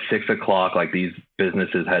at like 6 o'clock, like these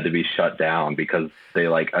businesses had to be shut down because they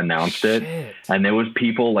like announced it, Shit. and there was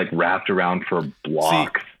people like wrapped around for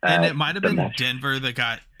blocks. And at it might have the been Metro. Denver that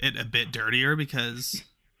got it a bit dirtier because,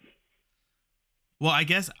 well, I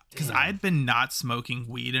guess because I had been not smoking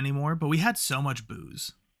weed anymore, but we had so much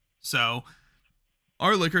booze. So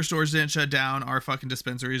our liquor stores didn't shut down, our fucking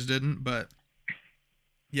dispensaries didn't, but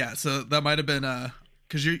yeah, so that might have been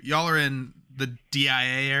because y'all are in the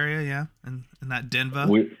DIA area, yeah, in that Denver.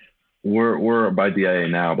 We're by DIA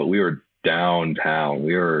now, but we were downtown.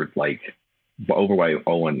 We were like over by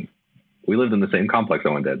Owen. We lived in the same complex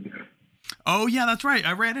Owen did. Oh yeah, that's right.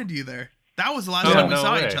 I ran into you there. That was the last Yeah. time we No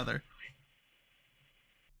saw way. each other.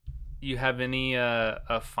 You have any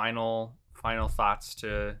final thoughts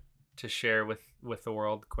to share with the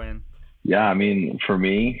world, Quinn? Yeah, I mean, for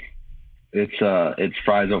me, it's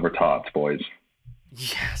fries over tots, boys.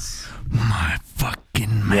 Yes. My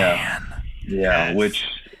fucking man. Yeah, Yes.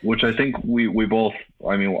 which I think we both,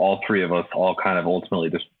 I mean, all three of us all kind of ultimately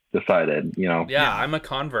just decided, you know. Yeah, Yeah. I'm a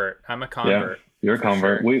convert. You're a for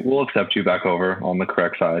convert. sure. We'll accept you back over on the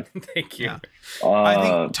correct side. Thank you. Yeah. I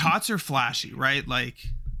Uh, think tots are flashy, right? Like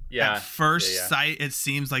Yeah. at first yeah. sight, it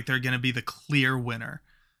seems like they're going to be the clear winner.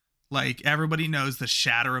 Like everybody knows the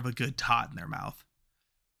shatter of a good tot in their mouth.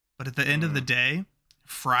 But at the end of the day,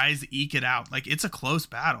 fries eke it out. Like it's a close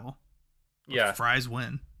battle. But Yeah. fries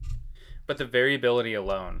win. But the variability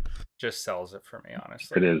alone just sells it for me,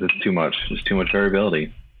 honestly. it is. It's too much. It's too much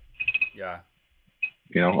variability. Yeah.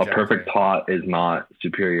 You know, Exactly. a perfect tot is not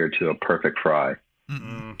superior to a perfect fry.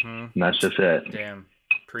 Mm-mm. Mm-hmm. And that's just it. Damn.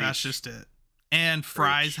 Preach. That's just it. And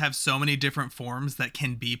fries Preach. have so many different forms that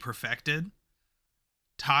can be perfected.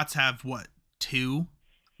 Tots have what, 2?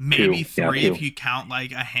 Maybe Two. Yeah, 3 two. if you count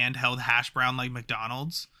like a handheld hash brown like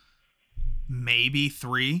McDonald's. Maybe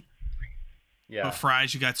 3. Yeah. But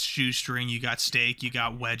fries, you got shoestring, you got steak, you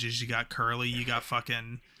got wedges, you got curly, you got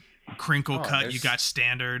fucking crinkle Oh, cut, you there's- got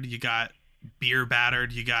standard, you got beer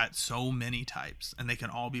battered, you got so many types, and they can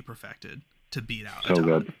all be perfected to beat out. a So top.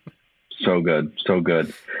 good. So good. So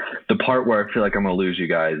good. The part where I feel like I'm going to lose you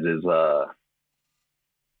guys is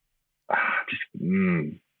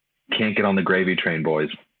can't get on the gravy train, boys.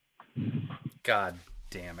 God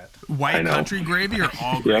damn it. I White know. country gravy or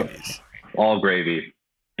all Yep. gravies? All gravy.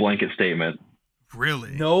 Blanket statement.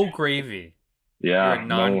 Really? No gravy. Yeah. You're a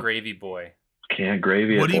non-gravy boy. Can't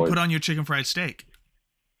gravy What it, do you boys. put on your chicken fried steak?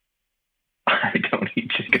 I don't eat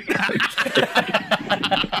chicken.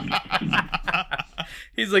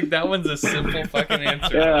 He's like, that one's a simple fucking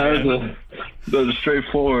answer. Yeah, that was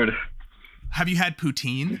straightforward. Have you had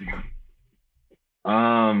poutine?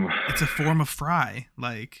 It's a form of fry.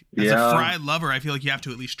 Like, as a Yeah. fry lover, I feel like you have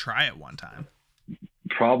to at least try it one time.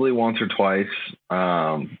 Probably once or twice.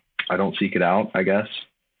 I don't seek it out, I guess.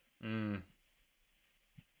 Mm.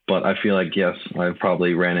 But I feel like, yes, I've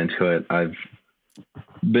probably ran into it. I've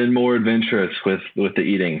been more adventurous with the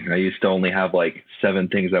eating. I used to only have like 7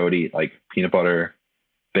 things I would eat, like peanut butter,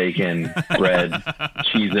 bacon, bread,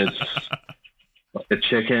 Cheez-Its, a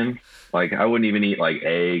chicken. Like I wouldn't even eat like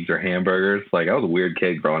eggs or hamburgers. Like I was a weird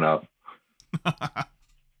kid growing up.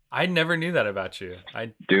 I never knew that about you.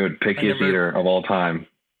 Dude, pickiest eater of all time.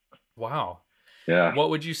 Wow. Yeah. What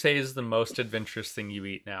would you say is the most adventurous thing you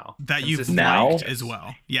eat now? That you've Consistent- Now? liked as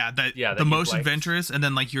well. Yeah, that the you've most liked. adventurous, and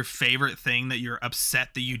then like your favorite thing that you're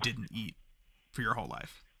upset that you didn't eat for your whole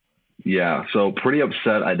life. Yeah, so pretty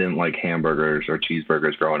upset I didn't like hamburgers or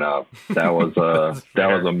cheeseburgers growing up. That was was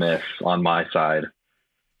a miss on my side.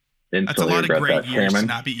 That's a Instantly lot of regret great that. years to Salmon.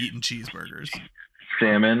 not be eating cheeseburgers.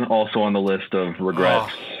 Salmon also on the list of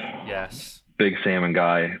regrets. Oh, yes. Big salmon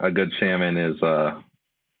guy. A good salmon is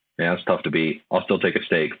yeah, it's tough to beat. I'll still take a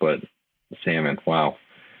steak, but salmon, wow.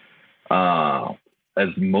 As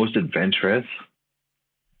most adventurous,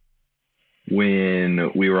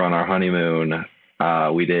 when we were on our honeymoon,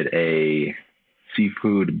 we did a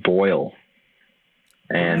seafood boil,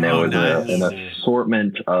 and there Oh, was nice. an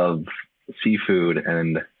assortment of seafood,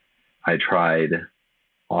 and I tried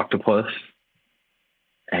octopus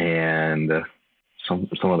and some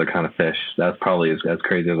other kind of fish. That's probably as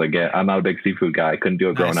crazy as I get. I'm not a big seafood guy. I couldn't do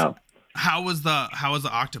it growing Nice. up. How was the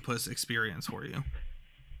octopus experience for you?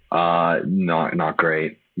 Not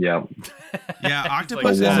great. Yeah. Yeah, He's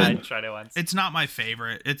octopus is I a- tried it once. It's not my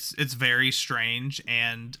favorite. It's very strange,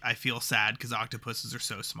 and I feel sad because octopuses are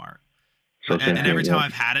so smart. So And every sentient, time yeah.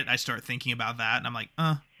 I've had it, I start thinking about that, and I'm like,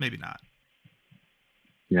 maybe not.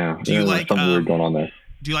 Yeah. Do you there's like, something weird going on there?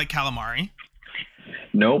 Do you like calamari?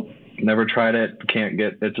 Nope. Never tried it. Can't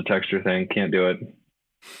get. It's a texture thing. Can't do it.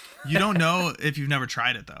 You don't know if you've never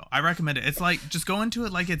tried it though. I recommend it. It's like just go into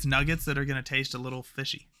it like it's nuggets that are gonna taste a little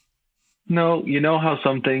fishy. No, you know how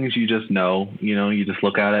some things you just know, you just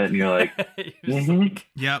look at it and you're like,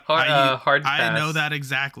 Yep. Hard I pass. know that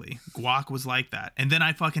exactly. Guac was like that. And then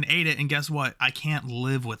I fucking ate it, and guess what? I can't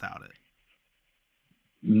live without it.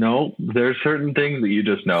 no, there's certain things that you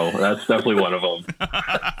just know. That's definitely one of them.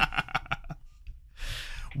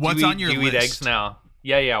 What's on your do you list? eat eggs now?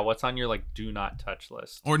 Yeah. What's on your like do not touch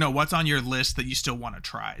list? Or no, what's on your list that you still want to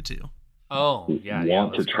try too? Oh yeah.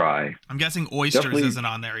 Want to let's go. try. I'm guessing oysters Definitely- isn't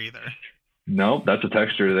on there either. Nope, that's a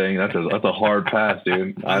texture thing. That's a hard pass,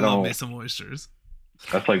 dude. I I love don't. me some oysters.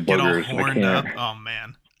 That's like Get all burgers. I horned up. can't. Oh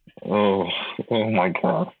man. Oh my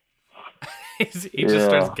god. He just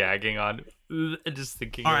starts gagging on just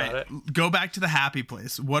thinking All about right, it. go back to the happy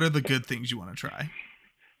place. What are the good things you want to try?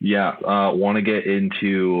 Yeah, want to get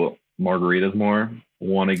into margaritas more.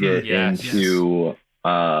 Want to get Yes. into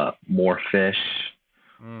more fish.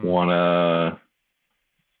 Mm. Want to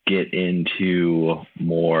get into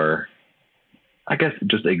more, I guess,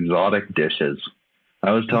 just exotic dishes.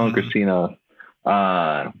 I was telling Christina,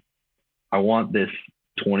 I want this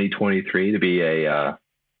 2023 to be a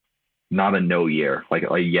not a no year, like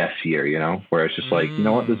a yes year, where it's just like, you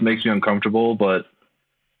know what, this makes me uncomfortable, but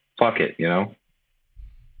fuck it,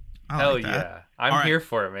 I Hell like that. yeah. I'm All right. here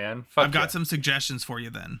for it, man. Fuck I've got yeah. some suggestions for you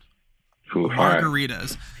then. Ooh, all right.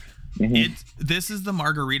 Margaritas. Mhm. This is the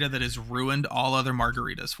margarita that has ruined all other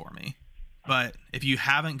margaritas for me. But if you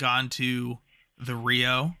haven't gone to the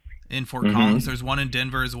Rio in Fort Collins, there's one in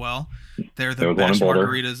Denver as well. They're the There was one in best Boulder.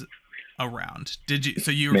 margaritas around.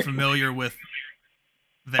 So you were Ma- familiar with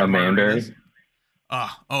their A Manberry? margaritas?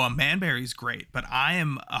 A Manberry's great, but I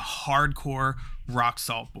am a hardcore rock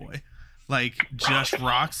salt boy. Like just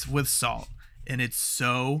rocks with salt, and it's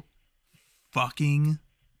so fucking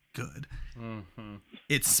good. Mhm.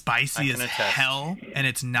 It's I spicy can as attest. hell, and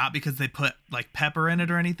it's not because they put like pepper in it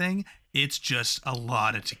or anything. It's just a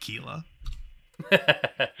lot of tequila.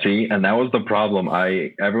 See, and that was the problem.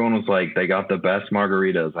 Everyone was like, they got the best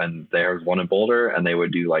margaritas, and there was one in Boulder, and they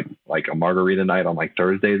would do like a margarita night on like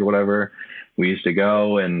Thursdays or whatever. We used to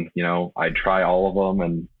go, and I'd try all of them,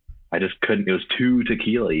 and I just couldn't. It was too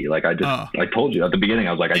tequila-y. Like I told you at the beginning,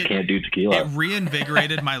 I was like, I can't do tequila. It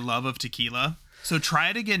reinvigorated my love of tequila. So try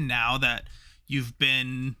it again now that you've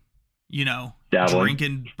been, Dabbling.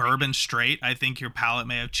 drinking bourbon straight. I think your palate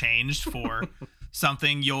may have changed for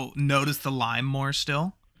something. You'll notice the lime more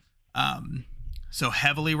still. So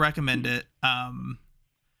heavily recommend it.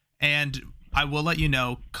 And I will let you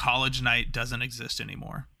know, college night doesn't exist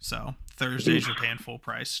anymore. So Thursdays you're paying full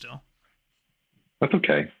price still. That's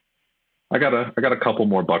okay. I got a couple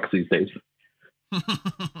more bucks these days.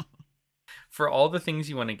 For all the things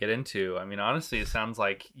you want to get into, I mean, honestly, it sounds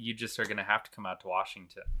like you just are going to have to come out to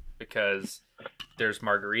Washington because there's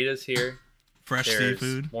margaritas here. Fresh There's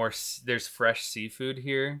seafood. There's fresh seafood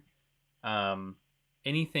here.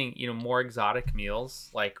 Anything, more exotic meals.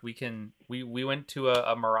 Like we went to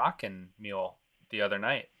a Moroccan meal the other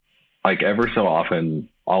night. Like ever so often,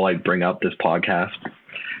 I'll like bring up this podcast,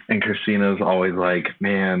 and Christina's always like,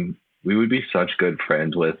 "Man, we would be such good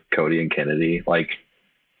friends with Cody and Kennedy. Like,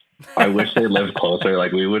 I wish they lived closer.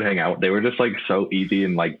 Like, we would hang out. They were just like so easy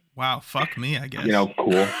and like, Wow, fuck me, I guess.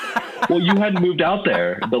 cool." Well, you hadn't moved out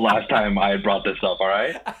there the last time I had brought this up. All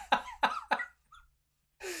right.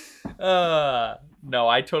 No,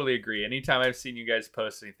 I totally agree. Anytime I've seen you guys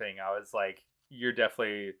post anything, I was like, you're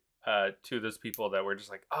definitely two of those people that were just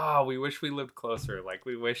like, oh, we wish we lived closer. Like,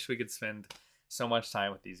 we wish we could spend so much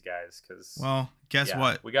time with these guys. Because, Well, guess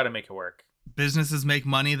what? We got to make it work. Businesses make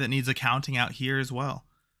money that needs accounting out here as well.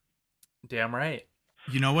 Damn right.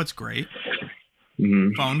 You know what's great?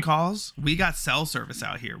 Mm-hmm. Phone calls. We got cell service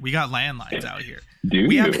out here. We got landlines out here. Do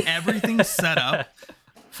We you? have everything set up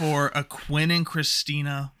for a Quinn and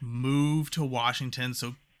Christina move to Washington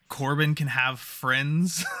so Corbin can have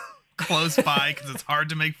friends close by because it's hard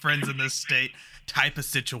to make friends in this state type of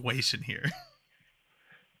situation here.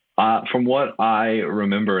 From what I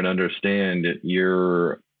remember and understand,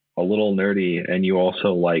 you're a little nerdy, and you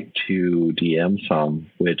also like to DM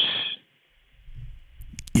some, which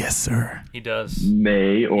Yes, sir. He does.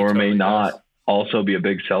 may or totally may not does. also be a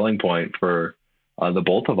big selling point for the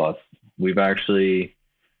both of us. We've actually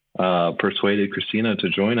persuaded Christina to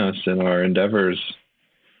join us in our endeavors.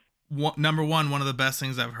 Number one of the best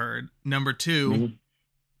things I've heard. Number two, Mhm.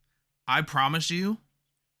 I promise you,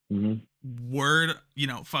 Mhm. word,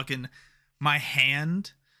 fucking my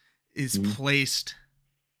hand is placed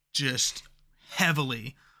just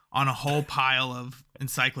heavily on a whole pile of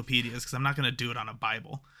encyclopedias because I'm not going to do it on a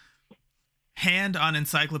Bible. Hand on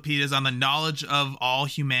encyclopedias on the knowledge of all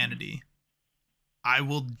humanity. I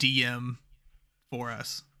will DM for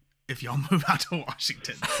us. if y'all move out to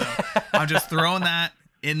Washington. So I'm just throwing that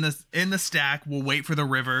in the stack. We'll wait for the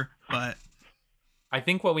river, but I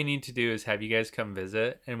think what we need to do is have you guys come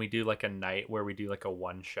visit, and we do like a night where we do like a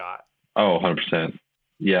one shot. Oh, 100%.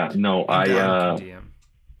 Yeah, no, DM.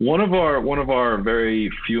 One of our very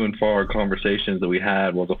few and far conversations that we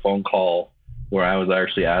had was a phone call where I was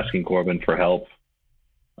actually asking Corbin for help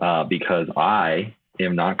because I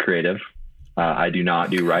am not creative. I do not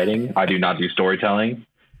do writing. I do not do storytelling.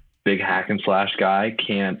 Big hack and slash guy,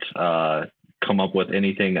 can't come up with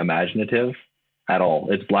anything imaginative at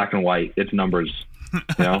all. It's black and white. It's numbers.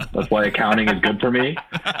 You know, that's why accounting is good for me.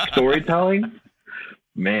 Storytelling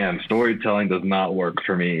does not work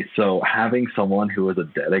for me. So having someone who is a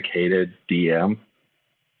dedicated DM,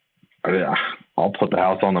 I'll put the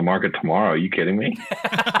house on the market tomorrow. Are you kidding me?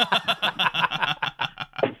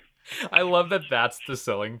 I love that that's the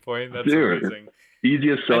selling point. That's Dude, amazing.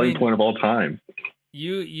 Easiest selling point of all time.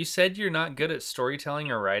 You said you're not good at storytelling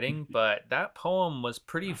or writing, but that poem was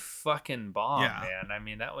pretty fucking bomb, man. I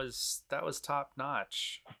mean, that was top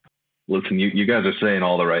notch. Listen, you guys are saying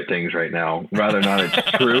all the right things right now. Whether or not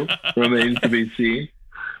it's true remains to be seen.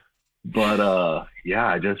 But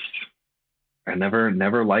yeah, I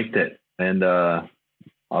never liked it. And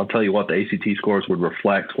I'll tell you what, the ACT scores would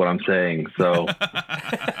reflect what I'm saying. So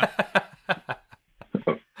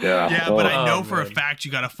yeah, but I know for a fact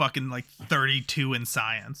you got a fucking like 32 in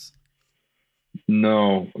science.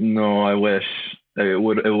 No, I wish it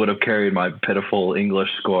would have carried my pitiful English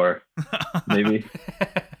score, maybe.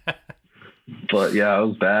 But yeah, it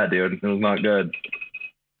was bad, dude. It was not good.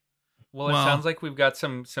 Well, it sounds like we've got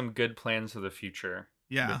some good plans for the future.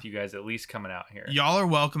 Yeah, with you guys at least coming out here. Y'all are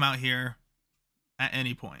welcome out here at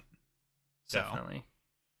any point. So. Definitely.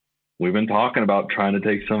 We've been talking about trying to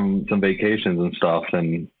take some vacations and stuff,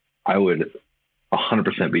 and I would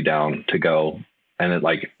 100% be down to go. And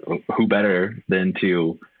who better than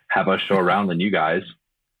to have us show around than you guys,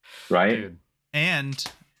 right? Dude. And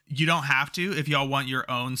you don't have to if y'all want your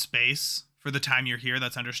own space for the time you're here.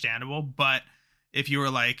 That's understandable. But if you were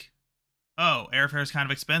like, oh, airfare is kind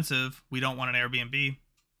of expensive, we don't want an Airbnb,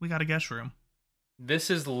 we got a guest room. This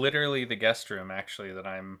is literally the guest room, actually, that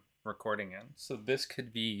I'm recording in. So this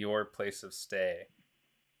could be your place of stay.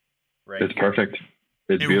 Right. It's perfect.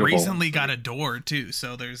 It's it beautiful. Recently got a door too,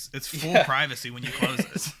 so it's full privacy when you close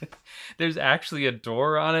it. There's actually a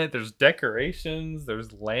door on it. There's decorations.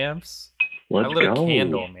 There's lamps. Let's I lit go. a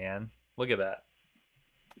candle, man. Look at that.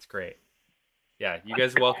 It's great. Yeah, you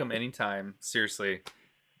guys are welcome anytime. Seriously.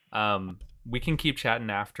 We can keep chatting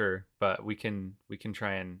after, but we can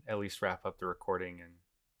try and at least wrap up the recording. And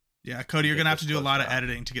yeah, Cody, you're gonna have to do a lot of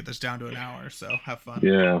editing to get this down to an hour, so have fun.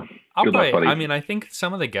 Yeah. Good luck, buddy. I mean, I think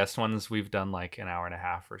some of the guest ones we've done like an hour and a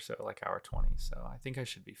half or so, like hour 20. So I think I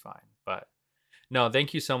should be fine. But no,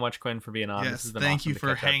 thank you so much, Quinn, for being on. Yes, this has been thank awesome you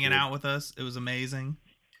for hanging out with us. It was amazing.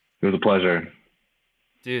 It was a pleasure.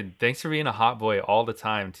 Dude, thanks for being a hot boy all the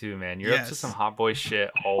time too, man. You're up to some hot boy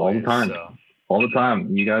shit always. All the time. So. All the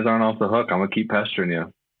time. You guys aren't off the hook. I'm gonna keep pestering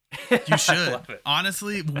you. You should.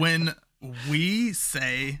 Honestly, when we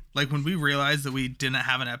realized that we didn't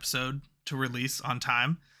have an episode to release on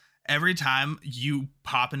time, every time you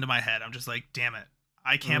pop into my head, I'm just like, damn it.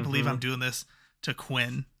 I can't believe I'm doing this to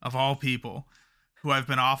Quinn, of all people, who I've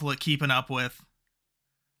been awful at keeping up with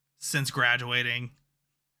since graduating.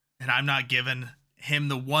 And I'm not giving him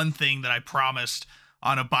the one thing that I promised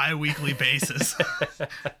on a bi-weekly basis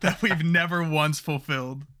that we've never once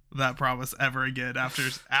fulfilled that promise ever again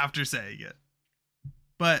after saying it.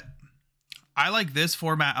 But I like this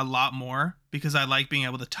format a lot more because I like being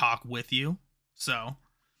able to talk with you. So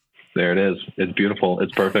there it is. It's beautiful.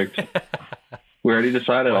 It's perfect. We already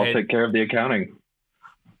decided. I'll take care of the accounting.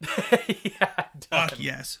 Yeah, fuck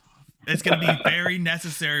yes. It's going to be very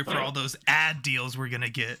necessary for all those ad deals we're going to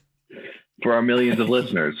get. For our millions of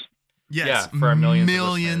listeners. Yes, yeah, for our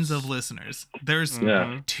millions of listeners. There's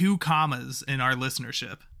 2 commas in our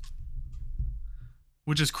listenership,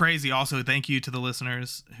 which is crazy. Also, thank you to the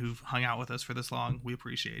listeners who've hung out with us for this long. We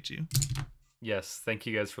appreciate you. Yes, thank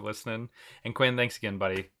you guys for listening. And Quinn, thanks again,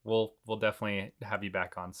 buddy. We'll definitely have you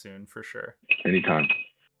back on soon for sure. Anytime.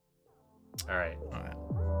 All right.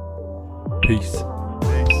 Peace.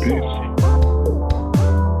 Peace.